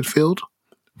in centre midfield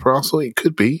for Arsenal. It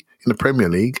could be in the Premier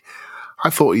League. I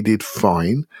thought he did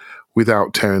fine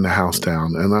without tearing the house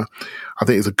down. And I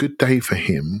think it's a good day for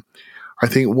him. I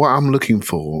think what I'm looking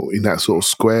for in that sort of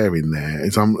square in there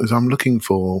is I'm looking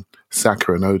for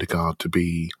Saka and Ødegaard to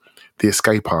be the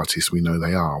escape artists we know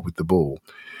they are with the ball.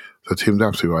 So Tim's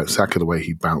absolutely right. Saka, the way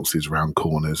he bounces around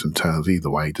corners and turns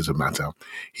either way, doesn't matter.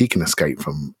 He can escape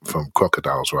from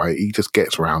crocodiles, right? He just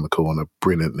gets around the corner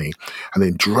brilliantly and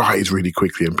then drives really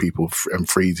quickly and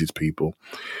freezes people.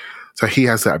 So he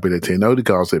has that ability, and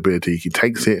Odegaard's the ability. He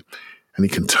takes it and he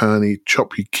can turn it,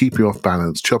 chop you, keep you off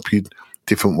balance, chop you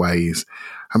different ways.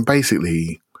 And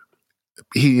basically,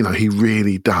 he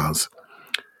really does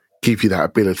give you that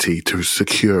ability to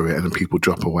secure it and then people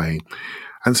drop away.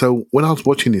 And so when I was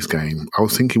watching this game, I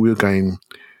was thinking we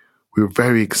were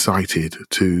very excited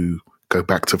to go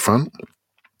back to front.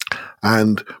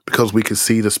 And because we could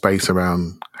see the space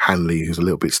around Hanley, who's a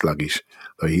little bit sluggish,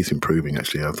 though he's improving,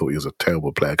 actually. I thought he was a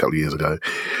terrible player a couple of years ago.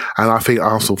 And I think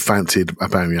Arsenal fancied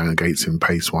Aubameyang against him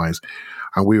pace-wise.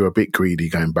 And we were a bit greedy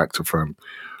going back to front.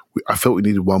 I felt we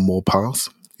needed one more pass,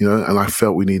 and I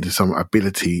felt we needed some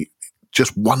ability,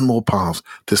 just one more pass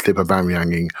to slip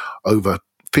Aubameyang in over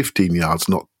 15 yards,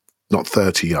 not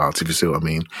 30 yards, if you see what I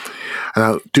mean. And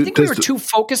I think we were too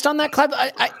focused on that, Clive.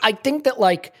 I think that,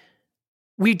 like,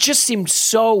 we just seemed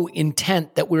so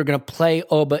intent that we were going to play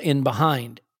Oba in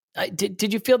behind.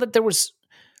 Did you feel that there was,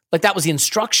 like, that was the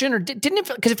instruction, or didn't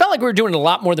it? Because it felt like we were doing a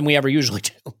lot more than we ever usually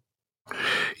do.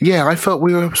 Yeah, I felt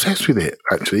we were obsessed with it,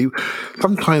 actually.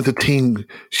 Sometimes the team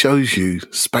shows you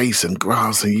space and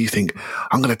grass and you think,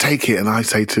 I'm going to take it. And I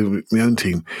say to my own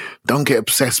team, don't get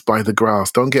obsessed by the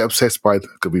grass. Don't get obsessed by,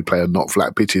 because we play on not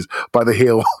flat pitches, by the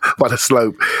hill, by the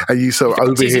slope. And you sort of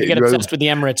overhit. It's easy to get obsessed with the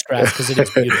Emirates grass because it is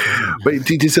beautiful. But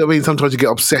do you see what I mean? Sometimes you get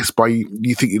obsessed by,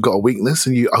 you think you've got a weakness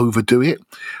and you overdo it.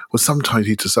 Well, sometimes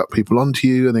you just suck people onto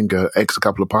you and then go X a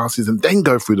couple of passes and then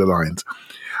go through the lines.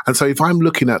 And so if I'm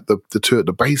looking at the two at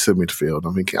the base of midfield,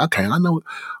 I'm thinking, okay, I know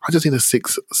I just need a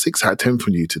 6 out of 10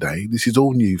 from you today. This is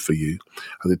all new for you.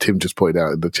 And Tim just pointed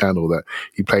out in the channel that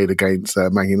he played against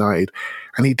Man United.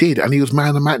 And he did. And he was man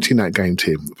of the match in that game,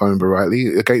 Tim, if I remember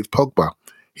rightly, against Pogba.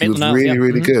 He was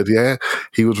really good. Yeah,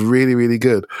 he was really, really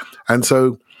good. And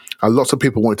so lots of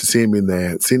people wanted to see him in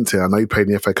there. Since I know he played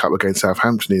in the FA Cup against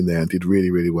Southampton in there and did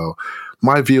really, really well.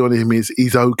 My view on him is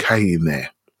he's okay in there.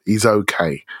 He's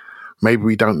okay. Maybe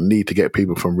we don't need to get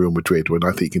people from Real Madrid when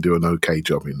I think he can do an okay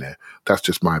job in there. That's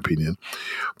just my opinion.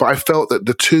 But I felt that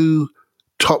the two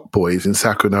top boys in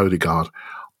Saka and Odegaard,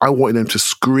 I wanted them to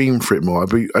scream for it more.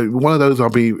 One of those,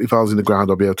 if I was in the ground,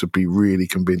 I'll be able to be really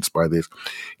convinced by this.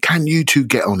 Can you two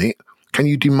get on it? Can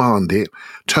you demand it,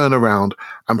 turn around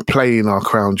and play in our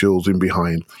crown jewels in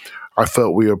behind? I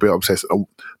felt we were a bit obsessed. Now,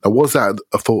 was that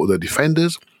a fault of the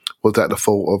defenders? Was that the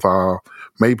fault of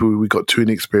maybe we got too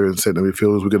inexperienced centre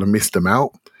midfielders, we're going to miss them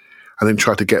out and then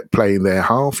try to get play in their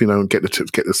half, and get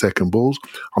the second balls?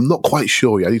 I'm not quite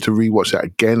sure. I need to rewatch that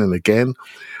again and again.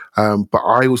 But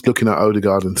I was looking at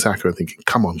Odegaard and Saka and thinking,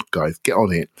 come on, guys, get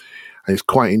on it. And it's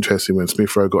quite interesting when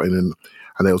Smith Rowe got in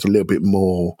and there was a little bit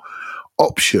more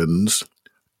options,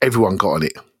 everyone got on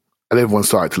it. And everyone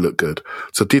started to look good.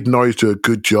 So did Norwich do a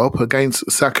good job against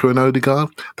Saka and Odegaard?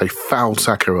 They fouled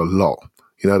Saka a lot.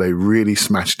 They really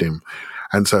smashed him.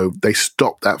 And so they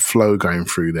stopped that flow going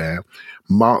through there,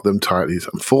 marked them tightly,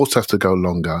 and forced us to go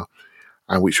longer,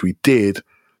 and which we did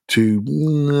to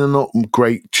not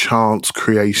great chance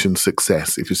creation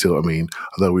success, if you see what I mean,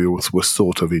 although we were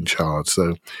sort of in charge.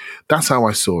 So that's how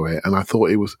I saw it. And I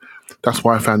thought that's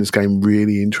why I found this game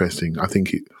really interesting. I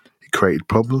think it created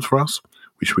problems for us,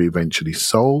 which we eventually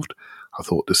solved. I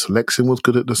thought the selection was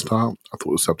good at the start. I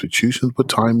thought the substitutions were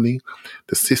timely.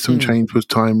 The system change was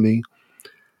timely.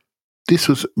 This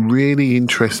was really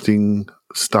interesting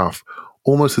stuff,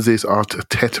 almost as if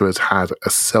Arteta has had a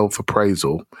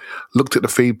self-appraisal, looked at the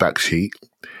feedback sheet,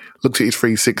 looked at his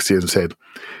 360 and said,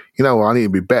 I need to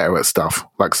be better at stuff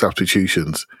like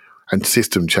substitutions and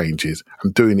system changes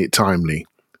and doing it timely,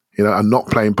 and not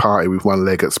playing party with one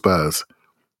leg at Spurs.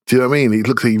 Do you know what I mean?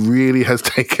 He really has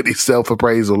taken his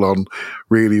self-appraisal on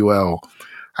really well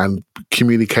and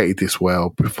communicated this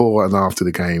well before and after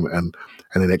the game and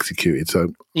then executed. So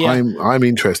yeah. I'm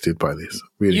interested by this.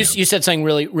 Really, you said something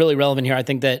really, really relevant here. I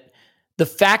think that the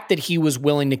fact that he was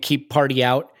willing to keep Partey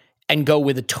out and go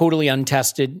with a totally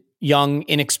untested, young,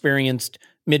 inexperienced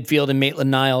midfield in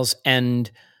Maitland-Niles and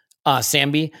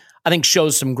Sambi, I think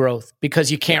shows some growth,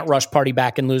 because you can't rush Partey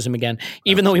back and lose him again,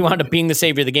 even though he wound up being the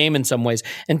savior of the game in some ways.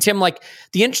 And Tim,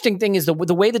 the interesting thing is the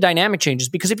way the dynamic changes,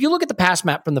 because if you look at the pass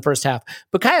map from the first half,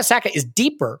 Bukayo Saka is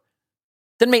deeper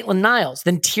than Maitland-Niles,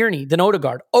 than Tierney, than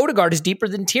Odegaard. Odegaard is deeper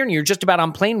than Tierney. You're just about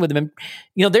on plane with him. And,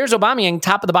 there's Aubameyang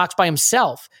top of the box by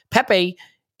himself. Pepe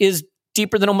is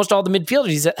deeper than almost all the midfielders.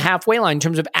 He's at halfway line in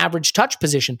terms of average touch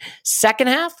position. Second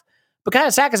half,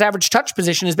 Bukayo Saka's average touch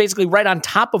position is basically right on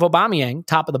top of Aubameyang,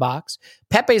 top of the box.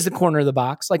 Pepe is the corner of the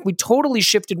box. We totally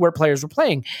shifted where players were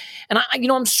playing. And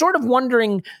I'm sort of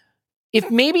wondering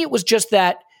if maybe it was just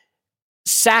that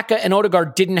Saka and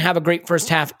Odegaard didn't have a great first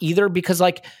half either, because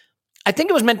I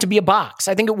think it was meant to be a box.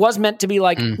 I think it was meant to be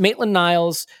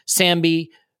Maitland-Niles, Sambi,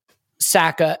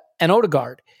 Saka, and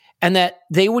Odegaard, and that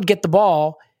they would get the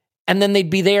ball and then they'd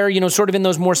be there, sort of in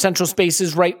those more central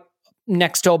spaces right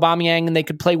next to Aubameyang, and they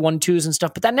could play 1-2s and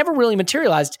stuff. But that never really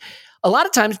materialized a lot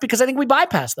of times because I think we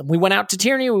bypassed them. We went out to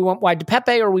Tierney, we went wide to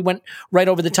Pepe, or we went right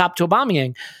over the top to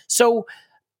Aubameyang. So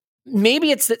maybe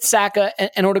it's that Saka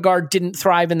and Odegaard didn't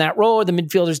thrive in that role, or the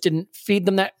midfielders didn't feed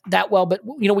them that well. But,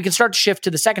 we can start to shift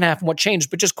to the second half and what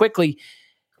changed. But just quickly,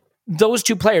 those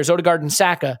two players, Odegaard and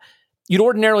Saka, you'd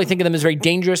ordinarily think of them as very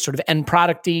dangerous, sort of end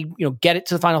product-y, get it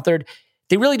to the final third.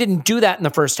 They really didn't do that in the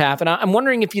first half. And I'm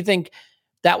wondering if you think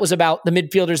that was about the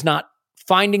midfielders not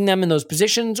finding them in those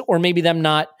positions, or maybe them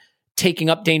not taking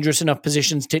up dangerous enough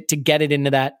positions to get it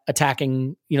into that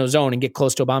attacking, zone and get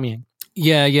close to Aubameyang.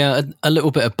 Yeah, a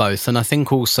little bit of both. And I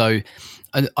think also,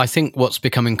 I think what's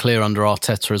becoming clear under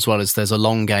Arteta as well is there's a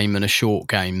long game and a short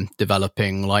game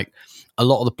developing. Like, a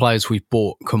lot of the players we've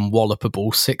bought can wallop a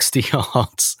ball 60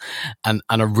 yards. And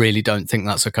I really don't think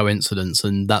that's a coincidence.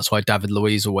 And that's why David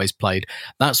Luiz always played.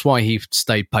 That's why he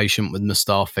stayed patient with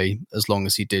Mustafi as long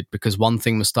as he did. Because one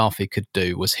thing Mustafi could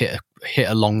do was hit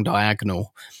a long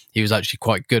diagonal. He was actually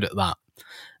quite good at that.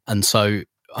 And so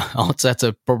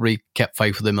Arteta probably kept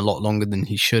faith with him a lot longer than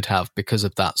he should have because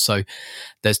of that. So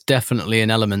there's definitely an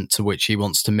element to which he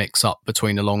wants to mix up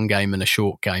between a long game and a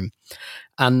short game.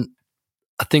 And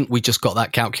I think we just got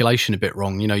that calculation a bit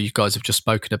wrong. You guys have just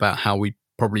spoken about how we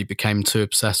probably became too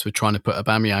obsessed with trying to put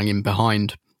Aubameyang in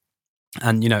behind.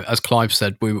 And, as Clive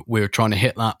said, we were trying to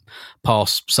hit that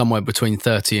pass somewhere between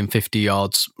 30 and 50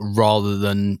 yards rather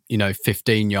than,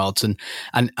 15 yards. And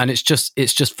it's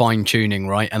just fine tuning,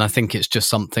 right? And I think it's just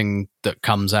something that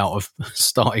comes out of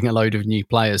starting a load of new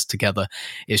players together.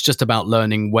 It's just about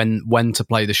learning when to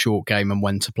play the short game and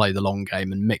when to play the long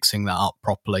game and mixing that up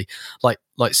properly. Like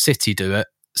City do it.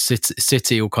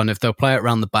 City will they'll play it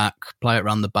around the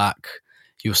back.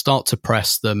 You'll start to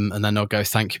press them and then they'll go,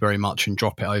 thank you very much, and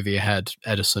drop it over your head.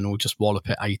 Edison will just wallop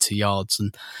it 80 yards.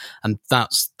 And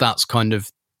that's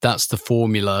the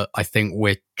formula I think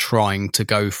we're trying to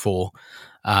go for.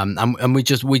 And we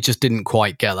just didn't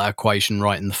quite get that equation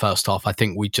right in the first half. I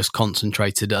think we just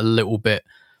concentrated a little bit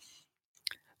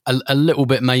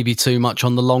maybe too much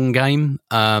on the long game,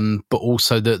 but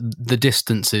also the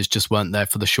distances just weren't there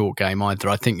for the short game either.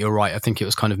 I think you're right. I think it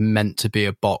was kind of meant to be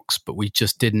a box, but we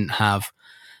just didn't have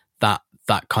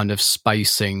that kind of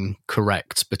spacing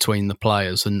correct between the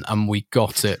players, and we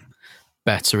got it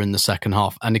better in the second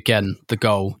half. And again, the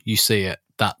goal, you see it.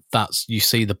 That's you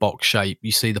see the box shape,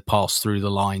 you see the pass through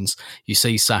the lines, you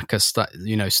see Saka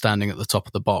standing at the top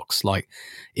of the box. Like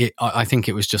I think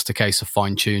it was just a case of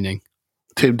fine tuning.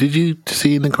 Tim, did you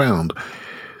see in the ground?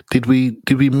 Did we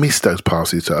miss those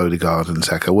passes to Odegaard and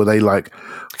Saka? Were they like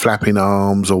flapping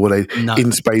arms, or were they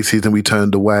in spaces and we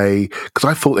turned away? Because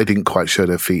I thought they didn't quite show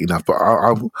their feet enough. But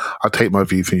I'll take my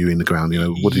view from you in the ground.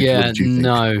 What did you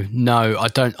think? No, I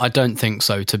don't think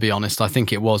so. To be honest, I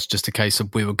think it was just a case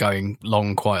of we were going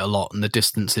long quite a lot, and the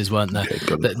distances weren't there.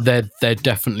 Okay, there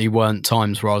definitely weren't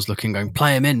times where I was looking, going,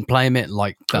 play him in.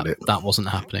 Like that wasn't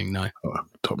happening. No. Oh,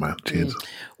 top man, cheers.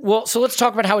 Well, so let's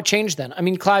talk about how it changed then. I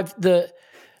mean, Clive, the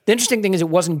interesting thing is it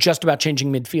wasn't just about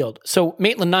changing midfield. So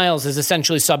Maitland-Niles is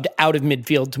essentially subbed out of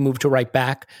midfield to move to right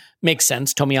back. Makes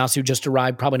sense. Tomiyasu just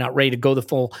arrived, probably not ready to go the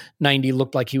full 90.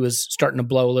 Looked like he was starting to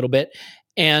blow a little bit.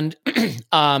 And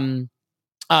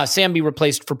Sambi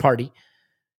replaced for Partey.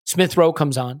 Smith Rowe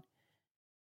comes on.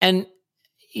 And,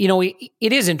 it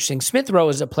is interesting. Smith Rowe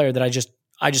is a player that I just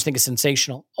think is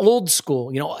sensational. Old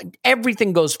school,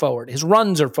 everything goes forward. His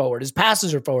runs are forward. His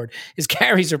passes are forward. His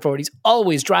carries are forward. He's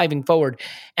always driving forward.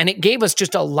 And it gave us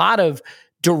just a lot of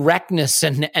directness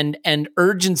and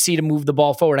urgency to move the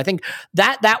ball forward. I think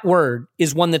that word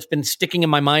is one that's been sticking in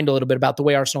my mind a little bit about the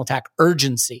way Arsenal attack: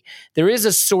 urgency. There is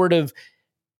a sort of,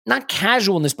 not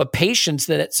casualness, but patience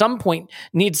that at some point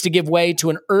needs to give way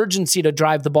to an urgency to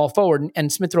drive the ball forward.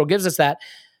 And Smith Rowe gives us that.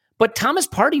 But Thomas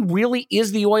Partey really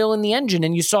is the oil in the engine.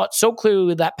 And you saw it so clearly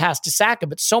with that pass to Saka,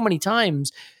 but so many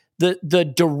times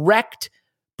the direct,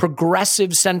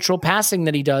 progressive central passing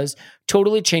that he does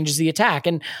totally changes the attack.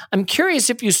 And I'm curious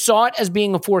if you saw it as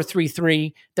being a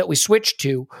 4-3-3 that we switched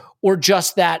to, or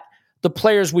just that the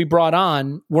players we brought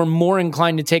on were more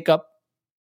inclined to take up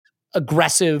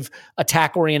aggressive,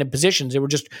 attack-oriented positions. They were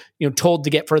just, told to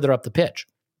get further up the pitch.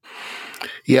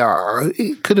 Yeah,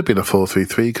 it could have been a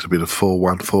 4-3-3, could have been a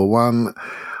 4-1-4-1.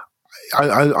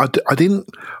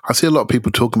 I see a lot of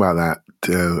people talking about that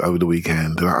over the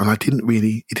weekend, and it didn't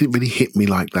really hit me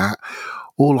like that.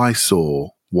 All I saw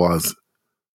was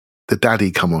the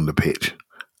daddy come on the pitch.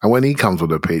 And when he comes on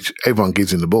the pitch, everyone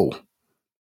gives him the ball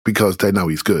because they know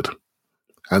he's good.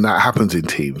 And that happens in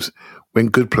teams. When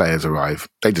good players arrive,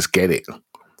 they just get it.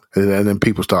 and then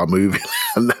people start moving,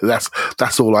 and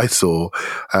that's all I saw.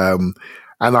 And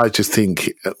I just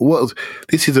think,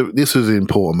 this was an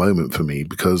important moment for me,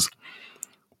 because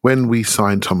when we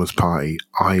signed Thomas Partey,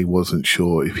 I wasn't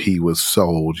sure if he was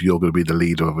sold, you're going to be the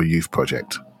leader of a youth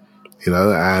project,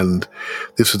 and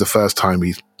this was the first time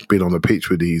he's been on the pitch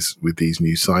with these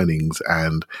new signings,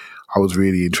 and I was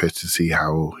really interested to see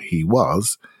how he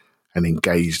was and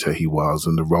engaged he was,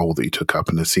 and the role that he took up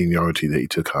and the seniority that he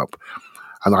took up.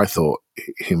 And I thought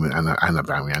him and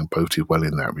Aubameyang both did well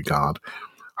in that regard.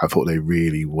 I thought they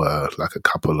really were like a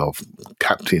couple of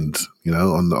captains,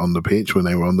 on the pitch when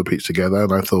they were on the pitch together.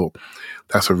 And I thought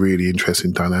that's a really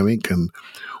interesting dynamic and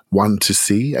one to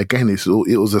see. Again, it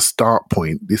was a start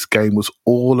point. This game was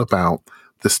all about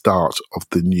the start of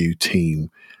the new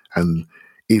team and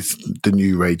is the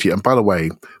new regime. And by the way,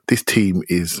 this team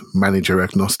is manager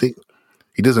agnostic.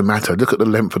 It doesn't matter. Look at the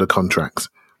length of the contracts.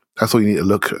 That's all you need to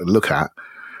look at.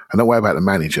 And don't worry about the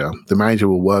manager. The manager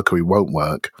will work or he won't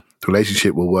work. The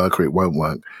relationship will work or it won't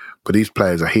work. But these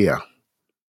players are here.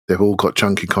 They've all got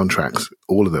chunky contracts,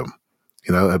 all of them,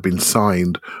 have been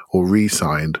signed or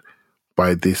re-signed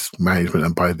by this management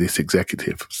and by this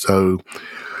executive. So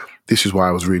this is why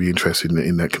I was really interested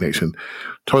in that connection.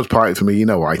 Thomas Partey, for me,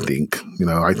 I think,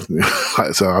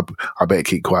 so I better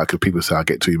keep quiet because people say I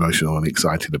get too emotional and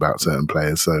excited about certain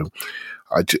players. So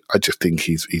I just think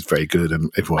he's very good,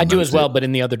 and everyone. I do as well, but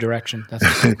in the other direction.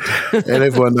 And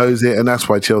everyone knows it, and that's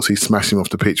why Chelsea smashed him off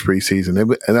the pitch pre-season,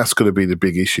 and that's going to be the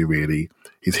big issue. Really,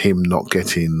 is him not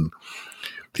getting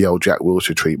the old Jack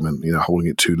Wilshere treatment, holding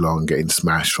it too long, getting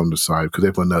smashed from the side, because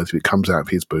everyone knows if it comes out of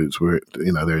his boots,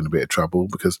 they're in a bit of trouble,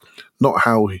 because not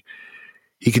how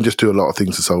he can just do a lot of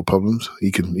things to solve problems.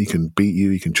 He can beat you,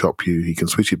 he can chop you, he can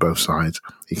switch it both sides,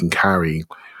 he can carry.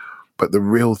 But the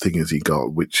real thing is he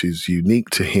got, which is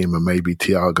unique to him and maybe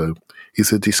Thiago,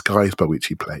 is the disguise by which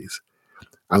he plays.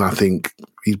 And I think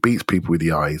he beats people with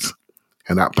the eyes.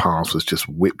 And that pass was just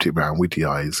whipped it around with the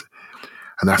eyes.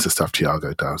 And that's the stuff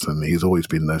Thiago does. And he's always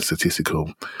been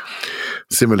statistical.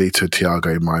 Similarly to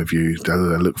Thiago, in my view, they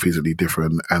look physically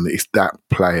different. And it's that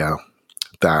player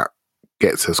that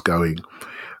gets us going.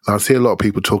 Now, I see a lot of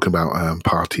people talking about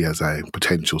Partey as a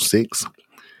potential 6.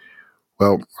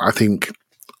 Well, I think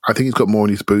he's got more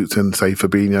in his boots than, say,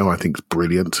 Fabinho. I think it's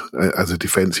brilliant as a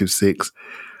defensive 6.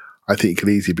 I think he could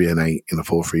easily be an 8 in a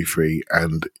 4-3-3,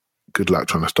 and good luck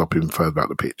trying to stop him further out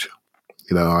the pitch.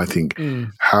 I think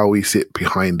how we sit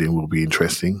behind him will be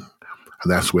interesting,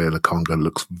 and that's where Lokonga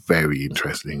looks very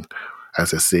interesting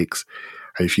as a 6.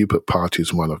 And if you put Partey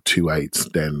as one of 2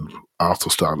 8s, then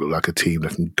Arsenal start to look like a team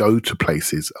that can go to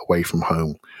places away from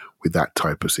home with that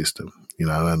type of system.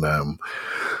 And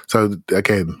so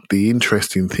again, the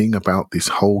interesting thing about this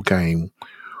whole game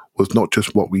was not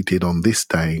just what we did on this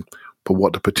day, but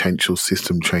what the potential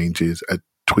system changes,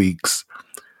 tweaks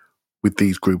with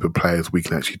these group of players we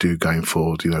can actually do going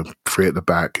forward. 3 at the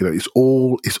back. It's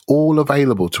all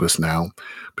available to us now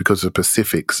because the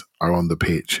Pacifics are on the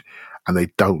pitch and they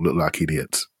don't look like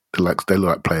idiots. They look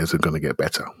like players who are going to get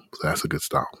better. So that's a good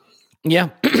start. Yeah,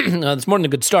 it's more than a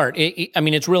good start.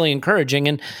 It's really encouraging.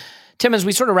 And Tim, as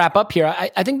we sort of wrap up here,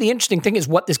 I think the interesting thing is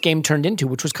what this game turned into,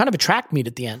 which was kind of a track meet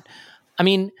at the end.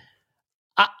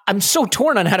 I'm so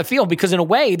torn on how to feel because in a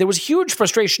way, there was huge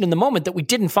frustration in the moment that we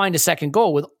didn't find a second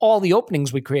goal with all the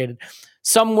openings we created.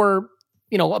 Some were,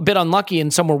 a bit unlucky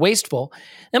and some were wasteful.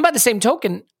 And by the same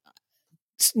token,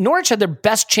 Norwich had their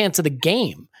best chance of the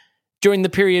game during the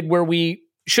period where we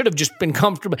should have just been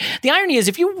comfortable. The irony is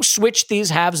if you switch these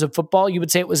halves of football, you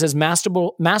would say it was as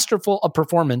masterful a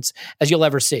performance as you'll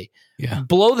ever see. Yeah.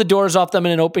 Blow the doors off them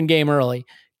in an open game early,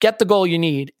 get the goal you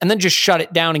need, and then just shut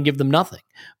it down and give them nothing.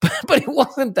 But it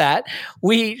wasn't that.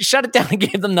 We shut it down and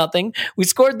gave them nothing. We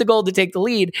scored the goal to take the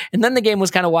lead, and then the game was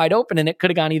kind of wide open, and it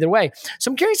could have gone either way. So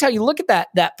I'm curious how you look at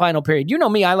that final period. You know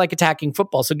me, I like attacking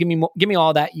football, so give me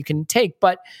all that you can take.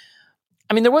 But,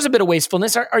 there was a bit of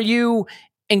wastefulness. Are you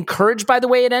encouraged by the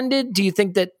way it ended? Do you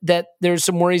think that there's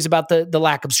some worries about the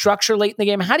lack of structure late in the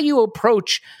game? How do you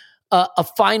approach a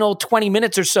final 20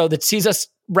 minutes or so that sees us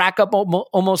rack up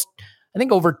almost, I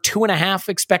think, over 2.5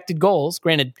 expected goals?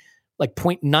 Granted,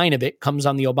 0.9 of it comes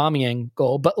on the Aubameyang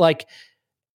goal,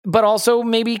 but also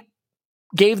maybe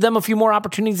gave them a few more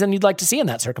opportunities than you'd like to see in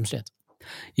that circumstance.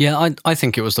 Yeah, I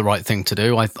think it was the right thing to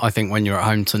do. I think when you're at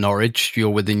home to Norwich, you're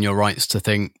within your rights to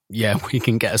think, yeah, we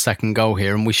can get a second goal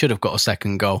here, and we should have got a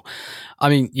second goal.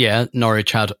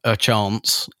 Norwich had a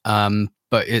chance,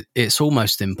 but it's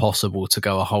almost impossible to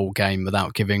go a whole game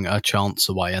without giving a chance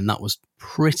away, and that was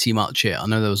pretty much it. I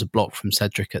know there was a block from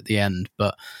Cedric at the end,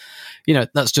 but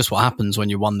that's just what happens when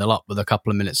you're 1-0 up with a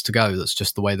couple of minutes to go. That's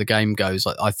just the way the game goes.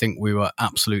 I think we were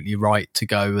absolutely right to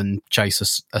go and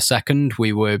chase a second.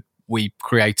 We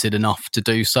created enough to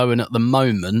do so. And at the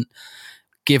moment,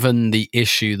 given the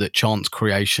issue that chance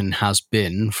creation has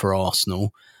been for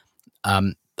Arsenal,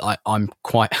 I'm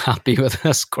quite happy with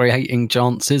us creating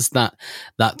chances. That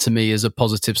to me is a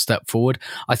positive step forward.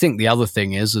 I think the other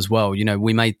thing is as well,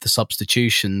 we made the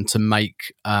substitution to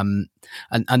make, and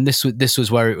this was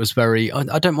where it was very,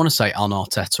 I don't want to say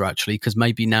un-Arteta actually, because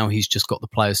maybe now he's just got the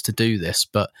players to do this,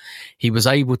 but he was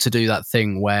able to do that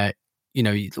thing where,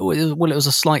 it was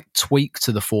a slight tweak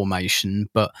to the formation,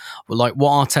 but like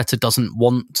what Arteta doesn't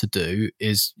want to do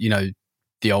is,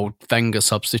 the old Wenger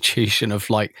substitution of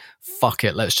like, fuck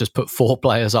it, let's just put 4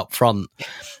 players up front.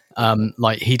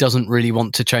 He doesn't really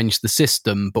want to change the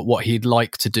system, but what he'd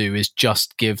like to do is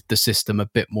just give the system a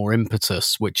bit more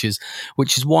impetus, which is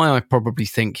why I probably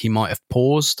think he might have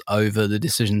paused over the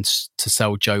decision to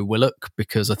sell Joe Willock,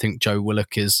 because I think Joe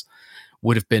Willock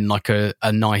would have been like a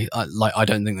nice, I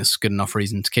don't think there's good enough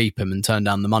reason to keep him and turn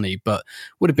down the money, but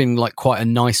would have been like quite a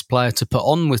nice player to put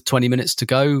on with 20 minutes to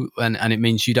go. And it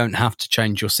means you don't have to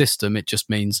change your system. It just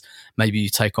means maybe you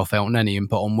take off Elneny and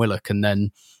put on Willock, and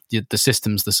then the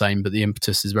system's the same, but the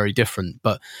impetus is very different.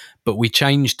 But we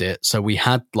changed it. So we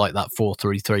had like that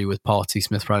 4-3-3 with Partey,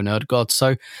 Smith Rowe and Ødegaard.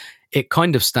 So it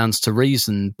kind of stands to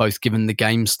reason, both given the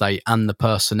game state and the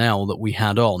personnel that we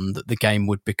had on, that the game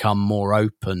would become more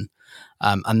open.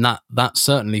 And that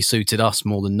certainly suited us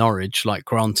more than Norwich. Like,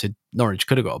 granted, Norwich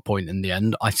could have got a point in the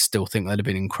end. I still think they'd have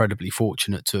been incredibly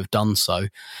fortunate to have done so.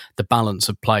 The balance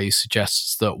of play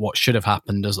suggests that what should have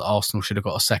happened is that Arsenal should have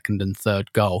got a second and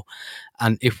third goal.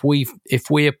 And if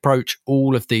we approach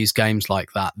all of these games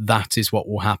like that, that is what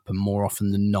will happen more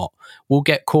often than not. We'll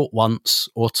get caught once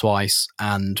or twice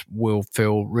and we'll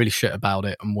feel really shit about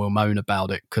it and we'll moan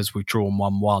about it because we've drawn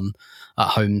 1-1 at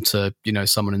home to,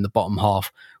 someone in the bottom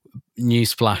half.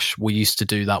 Newsflash, we used to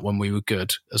do that when we were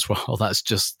good as well. That's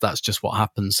just what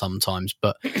happens sometimes.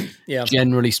 But yeah,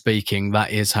 generally speaking,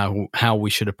 that is how we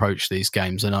should approach these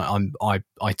games, and I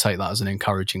take that as an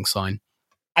encouraging sign.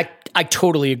 I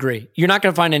totally agree. You're not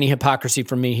going to find any hypocrisy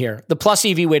from me here. The plus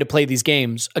EV way to play these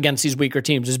games against these weaker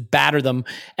teams is batter them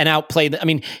and outplay them. I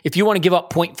mean, if you want to give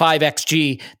up 0.5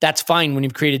 XG, that's fine when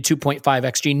you've created 2.5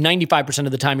 XG. 95%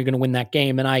 of the time, you're going to win that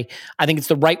game. And I think it's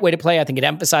the right way to play. I think it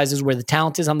emphasizes where the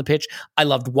talent is on the pitch. I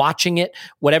loved watching it.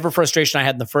 Whatever frustration I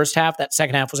had in the first half, that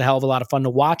second half was a hell of a lot of fun to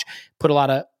watch. Put a lot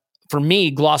of, for me,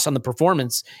 gloss on the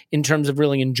performance in terms of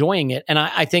really enjoying it. And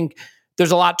I think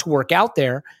there's a lot to work out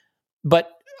there. But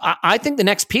I think the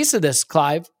next piece of this,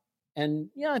 Clive,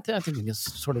 and I think we can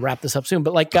sort of wrap this up soon,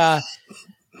 but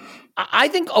I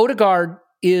think Ødegaard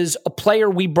is a player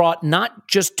we brought not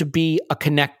just to be a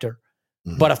connector,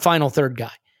 but a final third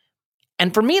guy.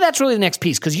 And for me, that's really the next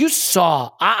piece, because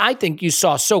I think you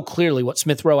saw so clearly what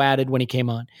Smith Rowe added when he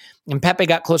came on. And Pepe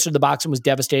got closer to the box and was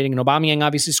devastating. And Aubameyang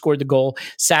obviously scored the goal.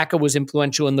 Saka was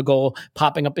influential in the goal,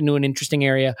 popping up into an interesting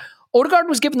area. Ødegaard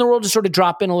was given the role to sort of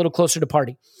drop in a little closer to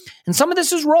Partey. And some of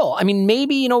this is role. I mean,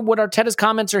 maybe, what Arteta's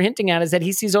comments are hinting at is that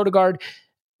he sees Ødegaard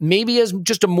maybe as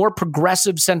just a more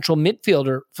progressive central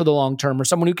midfielder for the long term, or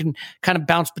someone who can kind of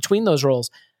bounce between those roles.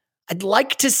 I'd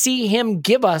like to see him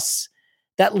give us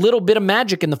that little bit of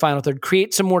magic in the final third,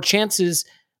 create some more chances,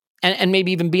 and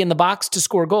maybe even be in the box to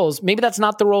score goals. Maybe that's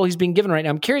not the role he's being given right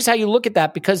now. I'm curious how you look at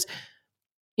that, because,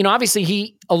 obviously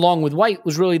he, along with White,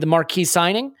 was really the marquee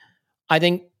signing. I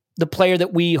think the player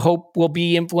that we hope will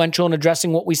be influential in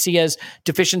addressing what we see as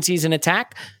deficiencies in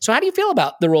attack. So how do you feel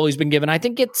about the role he's been given? I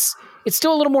think it's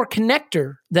still a little more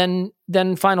connector than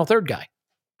final third guy.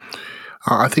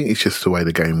 I think it's just the way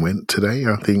the game went today.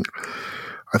 I think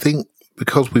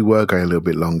because we were going a little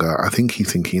bit longer, I think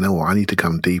he's thinking, I need to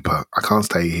come deeper. I can't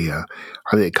stay here.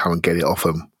 I need to come and get it off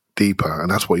him deeper.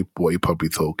 And that's what he probably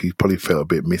thought. He probably felt a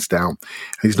bit missed out. And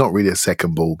he's not really a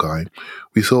second ball guy.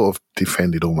 We sort of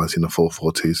defended almost in a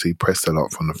 4-4-2, so he pressed a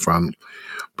lot from the front.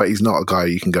 But he's not a guy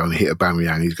you can go and hit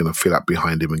Aubameyang. He's going to fill up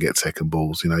behind him and get second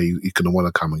balls. He's going to want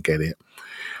to come and get it.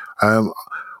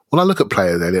 When I look at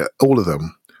players, Elliot, all of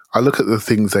them, I look at the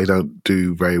things they don't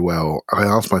do very well. I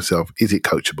ask myself, is it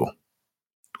coachable?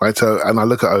 Right, and I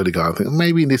look at Ødegaard, I think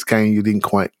maybe in this game you didn't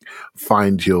quite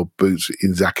find your boots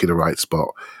in exactly the right spot.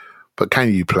 But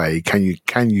can you play? Can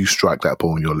you strike that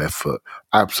ball on your left foot?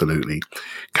 Absolutely.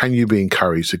 Can you be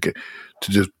encouraged to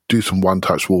just do some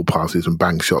one-touch wall passes and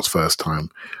bang shots first time?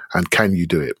 And can you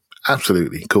do it?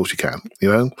 Absolutely. Of course you can.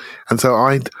 And so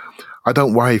I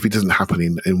don't worry if it doesn't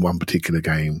happen in one particular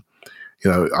game.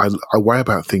 I worry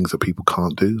about things that people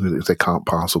can't do, if they can't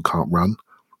pass or can't run.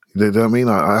 You know what I mean?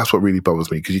 That's what really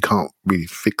bothers me, because you can't really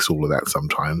fix all of that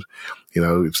sometimes. You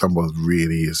know, if someone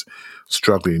really is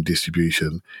struggling in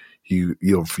distribution,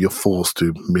 you're forced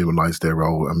to minimise their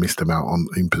role and miss them out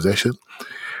in possession.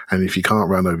 And if you can't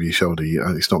run over your shoulder,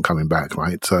 it's not coming back,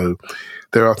 right? So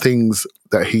there are things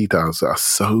that he does that are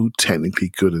so technically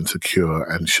good and secure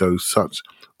and show such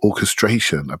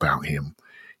orchestration about him.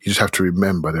 You just have to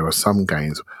remember there are some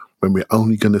games when we're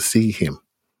only going to see him.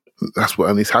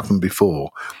 And it's happened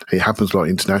before. It happens a lot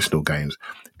in international games.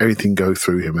 Everything goes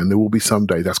through him, and there will be some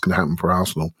day that's going to happen for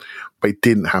Arsenal. But it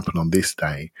didn't happen on this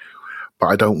day. But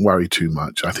I don't worry too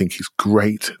much. I think it's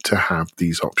great to have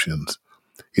these options.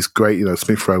 It's great,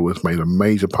 Smith Rowe has made a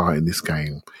major part in this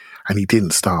game, and he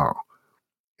didn't start.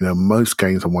 Most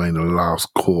games are won in the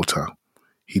last quarter.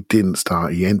 He didn't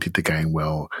start. He ended the game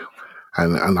well,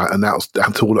 and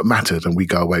that's all that mattered, and we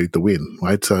go away with the win,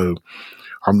 right? So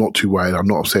I'm not too worried. I'm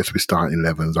not obsessed with starting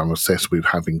 11s. I'm obsessed with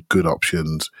having good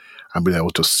options and being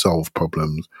able to solve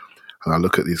problems. And I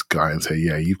look at this guy and say,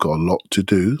 yeah, you've got a lot to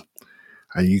do,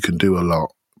 and you can do a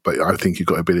lot, but I think you've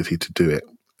got ability to do it.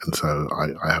 And so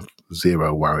I have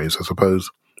zero worries. I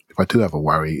suppose if I do have a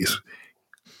worry,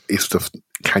 it's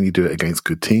can you do it against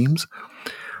good teams?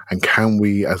 And can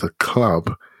we, as a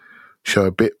club, show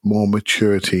a bit more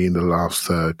maturity in the last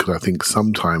third? Because I think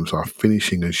sometimes our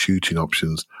finishing and shooting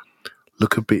options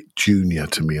look a bit junior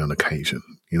to me on occasion.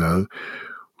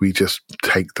 We just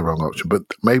take the wrong option. But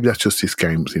maybe that's just this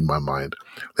game's in my mind.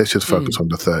 Let's just focus on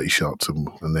the 30 shots,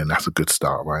 and then that's a good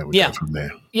start, right? We go from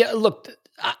there. Yeah, look,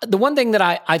 the one thing that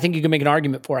I think you can make an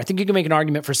argument for, I think you can make an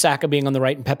argument for Saka being on the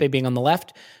right and Pepe being on the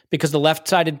left, because the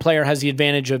left-sided player has the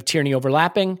advantage of Tierney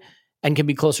overlapping and can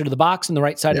be closer to the box, and the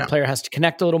right-sided player has to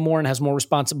connect a little more and has more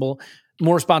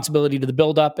responsibility to the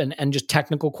build-up, and just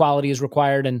technical quality is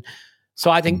required. And so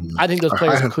I think those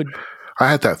players could. I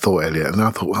had that thought, Elliot, and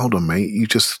I thought, hold on, mate, we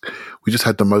just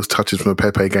had the most touches from a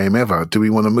Pepe game ever. Do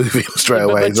we want to move him straight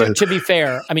away? But to be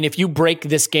fair, I mean, if you break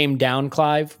this game down,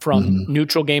 Clive, from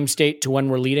neutral game state to when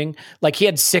we're leading, like he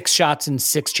had 6 shots and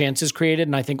 6 chances created,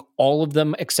 and I think all of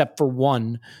them except for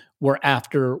one were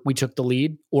after we took the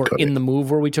lead or in the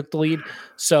move where we took the lead.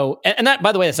 So, and that,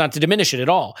 by the way, that's not to diminish it at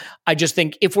all. I just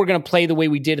think if we're going to play the way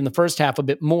we did in the first half a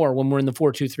bit more when we're in the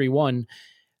 4-2-3-1,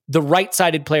 the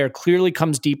right-sided player clearly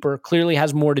comes deeper, clearly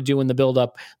has more to do in the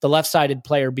build-up. The left-sided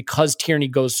player, because Tierney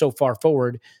goes so far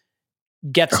forward,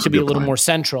 gets to be a little more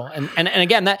central. And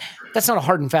again, that's not a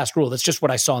hard and fast rule. That's just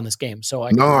what I saw in this game. So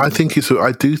I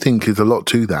do think there's a lot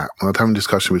to that. I was having a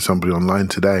discussion with somebody online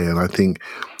today, and I think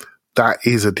that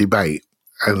is a debate.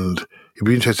 And it'd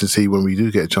be interesting to see when we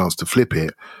do get a chance to flip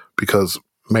it, because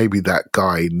maybe that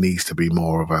guy needs to be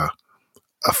more of a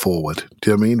forward, do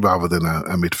you know what I mean? Rather than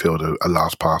a midfielder, a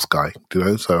last pass guy, do you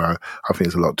know? So I think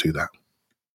there's a lot to that.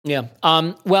 Yeah.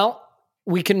 Well,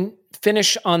 we can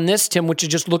finish on this, Tim, which is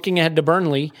just looking ahead to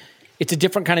Burnley. It's a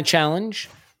different kind of challenge.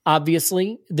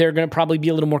 Obviously, they're going to probably be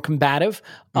a little more combative,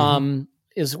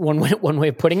 is one way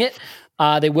of putting it.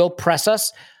 They will press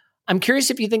us. I'm curious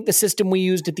if you think the system we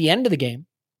used at the end of the game,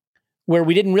 where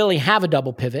we didn't really have a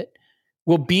double pivot,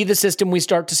 will be the system we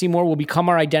start to see more, will become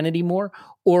our identity more,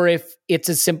 or if it's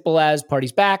as simple as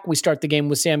Partey's back, we start the game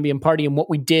with Sambi and Partey, and what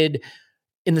we did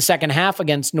in the second half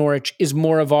against Norwich is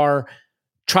more of our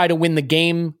try to win the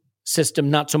game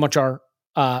system, not so much our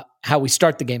how we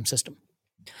start the game system.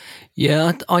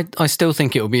 Yeah, I still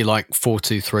think it will be like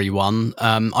 4-2-3-1.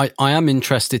 I am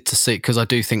interested to see, because I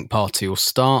do think Partey will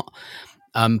start,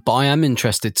 but I am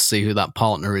interested to see who that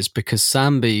partner is, because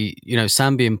Sambi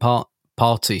and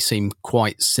Partey seem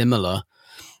quite similar.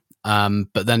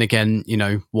 But then again,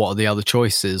 what are the other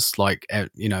choices? Like,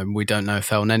 we don't know if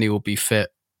Elneny will be fit,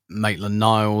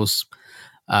 Maitland-Niles.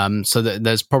 So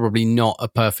there's probably not a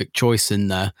perfect choice in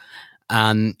there.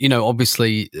 And,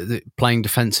 obviously playing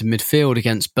defensive midfield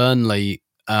against Burnley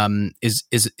is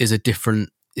a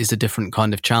different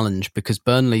kind of challenge, because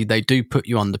Burnley, they do put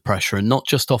you under pressure, and not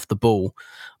just off the ball,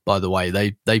 by the way.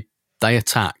 They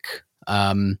attack.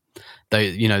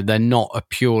 They're not a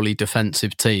purely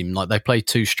defensive team. Like, they play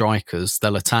 2 strikers,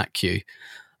 they'll attack you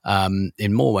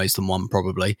in more ways than one,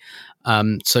 probably.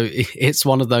 So it's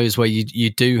one of those where you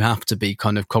do have to be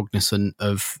kind of cognizant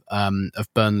of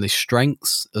Burnley's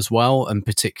strengths as well, and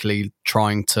particularly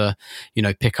trying to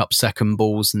pick up second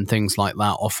balls and things like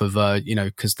that off of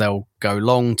because they'll go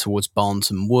long towards Barnes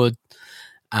and Wood,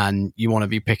 and you want to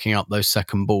be picking up those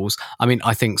second balls. I mean,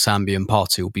 I think Sambi and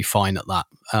Partey will be fine at that,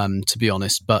 to be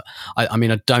honest. But I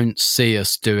don't see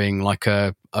us doing like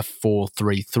a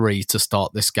 4-3-3 to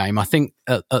start this game. I think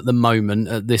at the moment,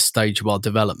 at this stage of our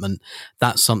development,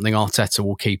 that's something Arteta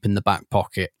will keep in the back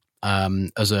pocket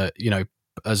as a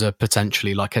as a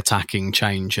potentially like attacking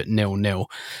change at 0-0.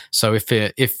 So if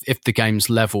the game's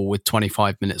level with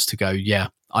 25 minutes to go,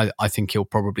 I think he'll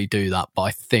probably do that. But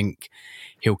I think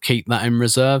he'll keep that in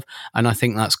reserve, and I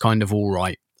think that's kind of all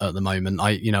right at the moment.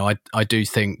 I do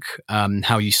think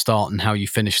how you start and how you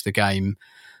finish the game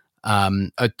are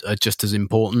just as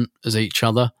important as each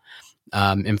other.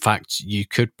 In fact, you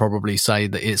could probably say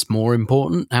that it's more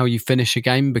important how you finish a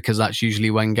game, because that's usually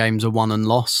when games are won and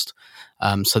lost.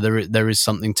 So there is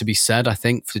something to be said, I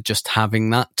think, for just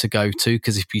having that to go to,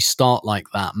 because if you start like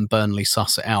that and Burnley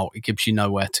suss it out, it gives you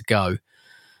nowhere to go.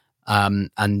 And,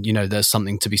 there's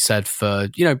something to be said for,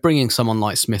 bringing someone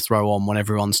like Smith Rowe on when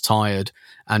everyone's tired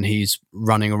and he's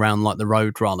running around like the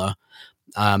road runner.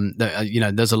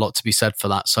 There's a lot to be said for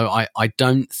that. So I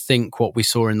don't think what we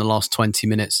saw in the last 20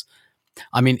 minutes,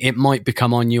 I mean, it might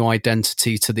become our new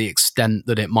identity to the extent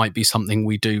that it might be something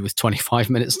we do with 25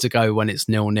 minutes to go when it's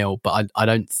 0-0, but I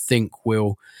don't think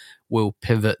we'll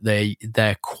pivot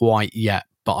there quite yet.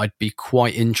 But I'd be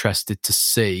quite interested to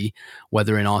see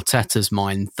whether in Arteta's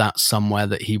mind that's somewhere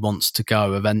that he wants to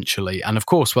go eventually. And of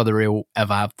course, whether he'll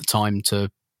ever have the time to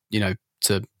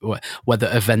whether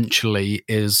eventually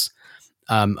is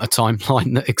a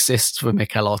timeline that exists for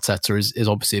Mikel Arteta is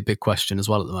obviously a big question as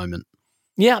well at the moment.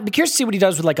 Yeah, I'd be curious to see what he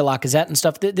does with like a Lacazette and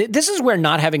stuff. This is where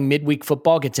not having midweek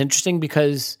football gets interesting,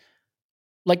 because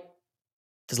like,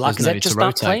 does Lacazette just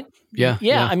not play? Yeah.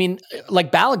 I mean,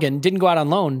 like Balogun didn't go out on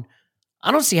loan.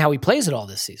 I don't see how he plays it all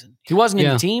this season. He wasn't in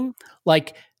the team.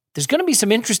 Like, there's going to be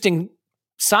some interesting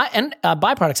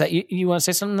byproducts. You want to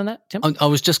say something on that, Tim? I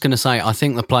was just going to say, I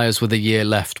think the players with a year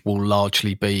left will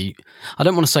largely be, I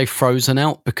don't want to say frozen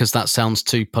out, because that sounds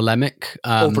too polemic.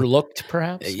 Overlooked,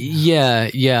 perhaps?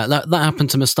 Yeah. That happened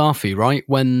to Mustafi, right?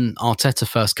 When Arteta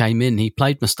first came in, he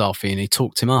played Mustafi and he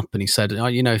talked him up and he said,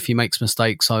 if he makes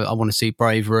mistakes, I want to see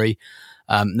bravery.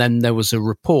 Then there was a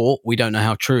report, we don't know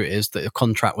how true it is, that a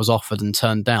contract was offered and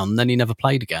turned down. And then he never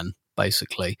played again,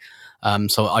 basically.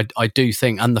 So I do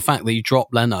think, and the fact that he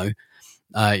dropped Leno,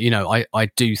 I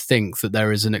do think that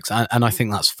there is and I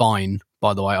think that's fine,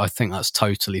 by the way. I think that's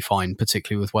totally fine,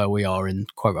 particularly with where we are in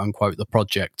quote unquote the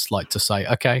project. Like to say,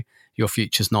 okay, your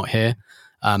future's not here.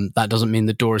 That doesn't mean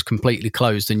the door is completely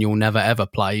closed and you'll never ever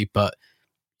play, but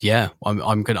yeah,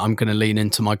 I'm gonna lean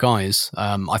into my guys.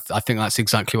 I think that's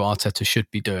exactly what Arteta should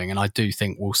be doing, and I do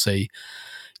think we'll see,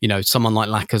 someone like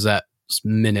Lacazette's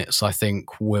minutes, I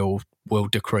think will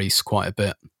decrease quite a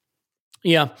bit.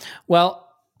 Yeah. Well,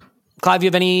 Clive, you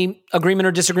have any agreement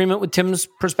or disagreement with Tim's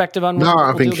perspective on? No,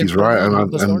 I think he's right,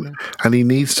 and he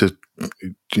needs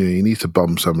to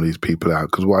bomb some of these people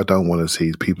out, because what I don't want to see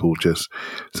is people just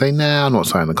say, "Nah, I'm not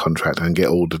signing a contract," and get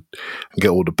all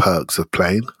the perks of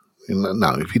playing.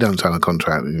 No, if you don't sign a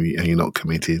contract and you're not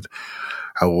committed,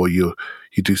 or you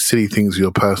do silly things with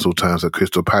your personal terms at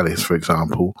Crystal Palace, for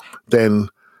example, then,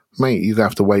 mate, you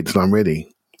have to wait till I'm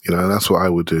ready. That's what I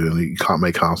would do. And you can't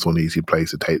make Arsenal an easy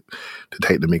place to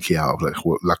take the mickey out of,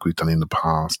 like we've done in the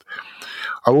past.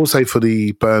 I will say for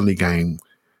the Burnley game,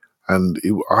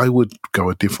 I would go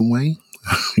a different way.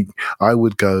 I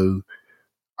would go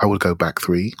back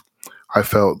three. I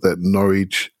felt that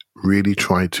Norwich really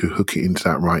tried to hook it into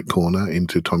that right corner,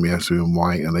 into Tomiyasu and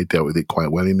White, and they dealt with it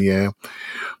quite well in the air.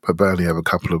 But Burnley have a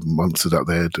couple of monsters up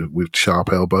there with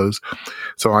sharp elbows.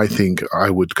 So I think I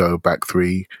would go back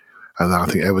three, and I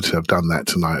think Everton have done that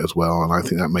tonight as well, and I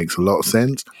think that makes a lot of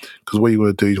sense, because what you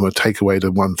want to do is you want to take away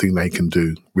the one thing they can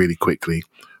do really quickly.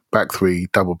 Back three,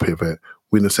 double pivot,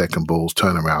 win the second balls,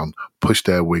 turn around, push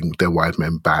their wide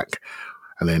men back,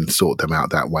 and then sort them out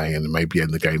that way, and maybe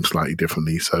end the game slightly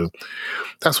differently. So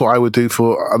that's what I would do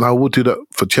and I would do that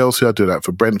for Chelsea, I'd do that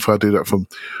for Brentford, I'd do that for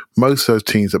most of those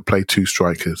teams that play two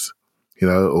strikers,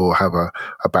 or have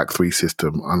a back three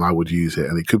system, and I would use it.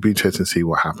 And it could be interesting to see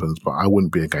what happens, but I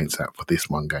wouldn't be against that for this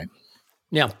one game.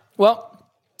 Yeah. Well,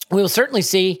 we'll certainly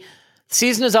see. The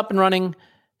season is up and running,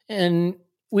 and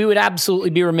we would absolutely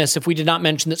be remiss if we did not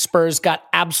mention that Spurs got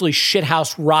absolutely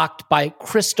shithouse rocked by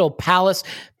Crystal Palace.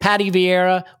 Paddy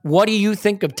Vieira, what do you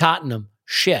think of Tottenham?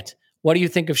 Shit. What do you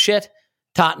think of shit?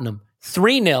 Tottenham.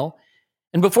 3-0.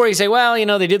 And before you say, well,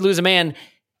 they did lose a man,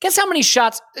 guess how many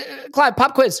shots, Clive,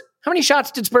 pop quiz, how many shots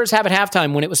did Spurs have at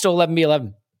halftime when it was still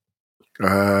 11-11?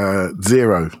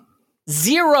 0.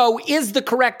 0 is the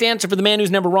correct answer for the man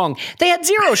who's never wrong. They had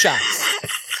 0 shots.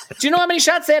 Do you know how many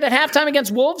shots they had at halftime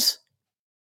against Wolves?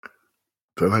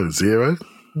 Don't know, 0?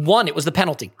 1. It was the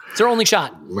penalty. It's their only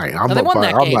shot. Mate, I'm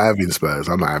not having Spurs.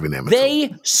 I'm not having them.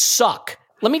 They suck.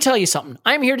 Let me tell you something.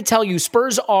 I'm here to tell you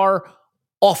Spurs are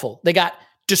awful. They got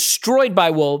destroyed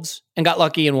by Wolves and got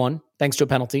lucky and won, thanks to a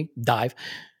penalty dive.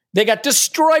 They got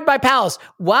destroyed by Palace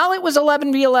while it was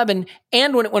 11v11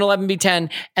 and when it went 11v10,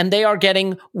 and they are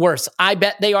getting worse. I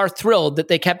bet they are thrilled that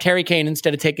they kept Harry Kane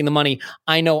instead of taking the money.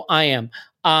 I know I am.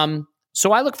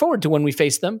 So I look forward to when we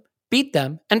face them, beat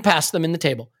them, and pass them in the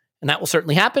table. And that will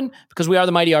certainly happen because we are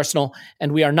the mighty Arsenal,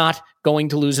 and we are not going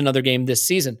to lose another game this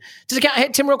season. Hey,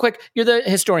 Tim, real quick, you're the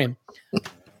historian.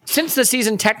 Since the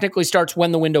season technically starts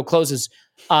when the window closes,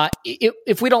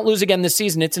 if we don't lose again this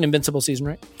season, it's an invincible season,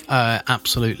 right?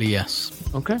 Absolutely, yes.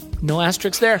 Okay. No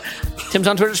asterisks there. Tim's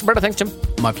on Twitter. Roberto, thanks, Tim.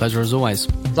 My pleasure as always.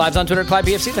 Clive's on Twitter, Clive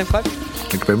PFC. Thanks, Clive.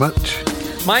 Thank you very much.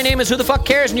 My name is Who the Fuck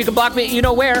Cares, and you can block me at you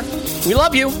know where. We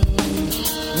love you.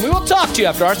 And we will talk to you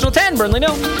after Arsenal 10, Burnley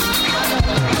 0.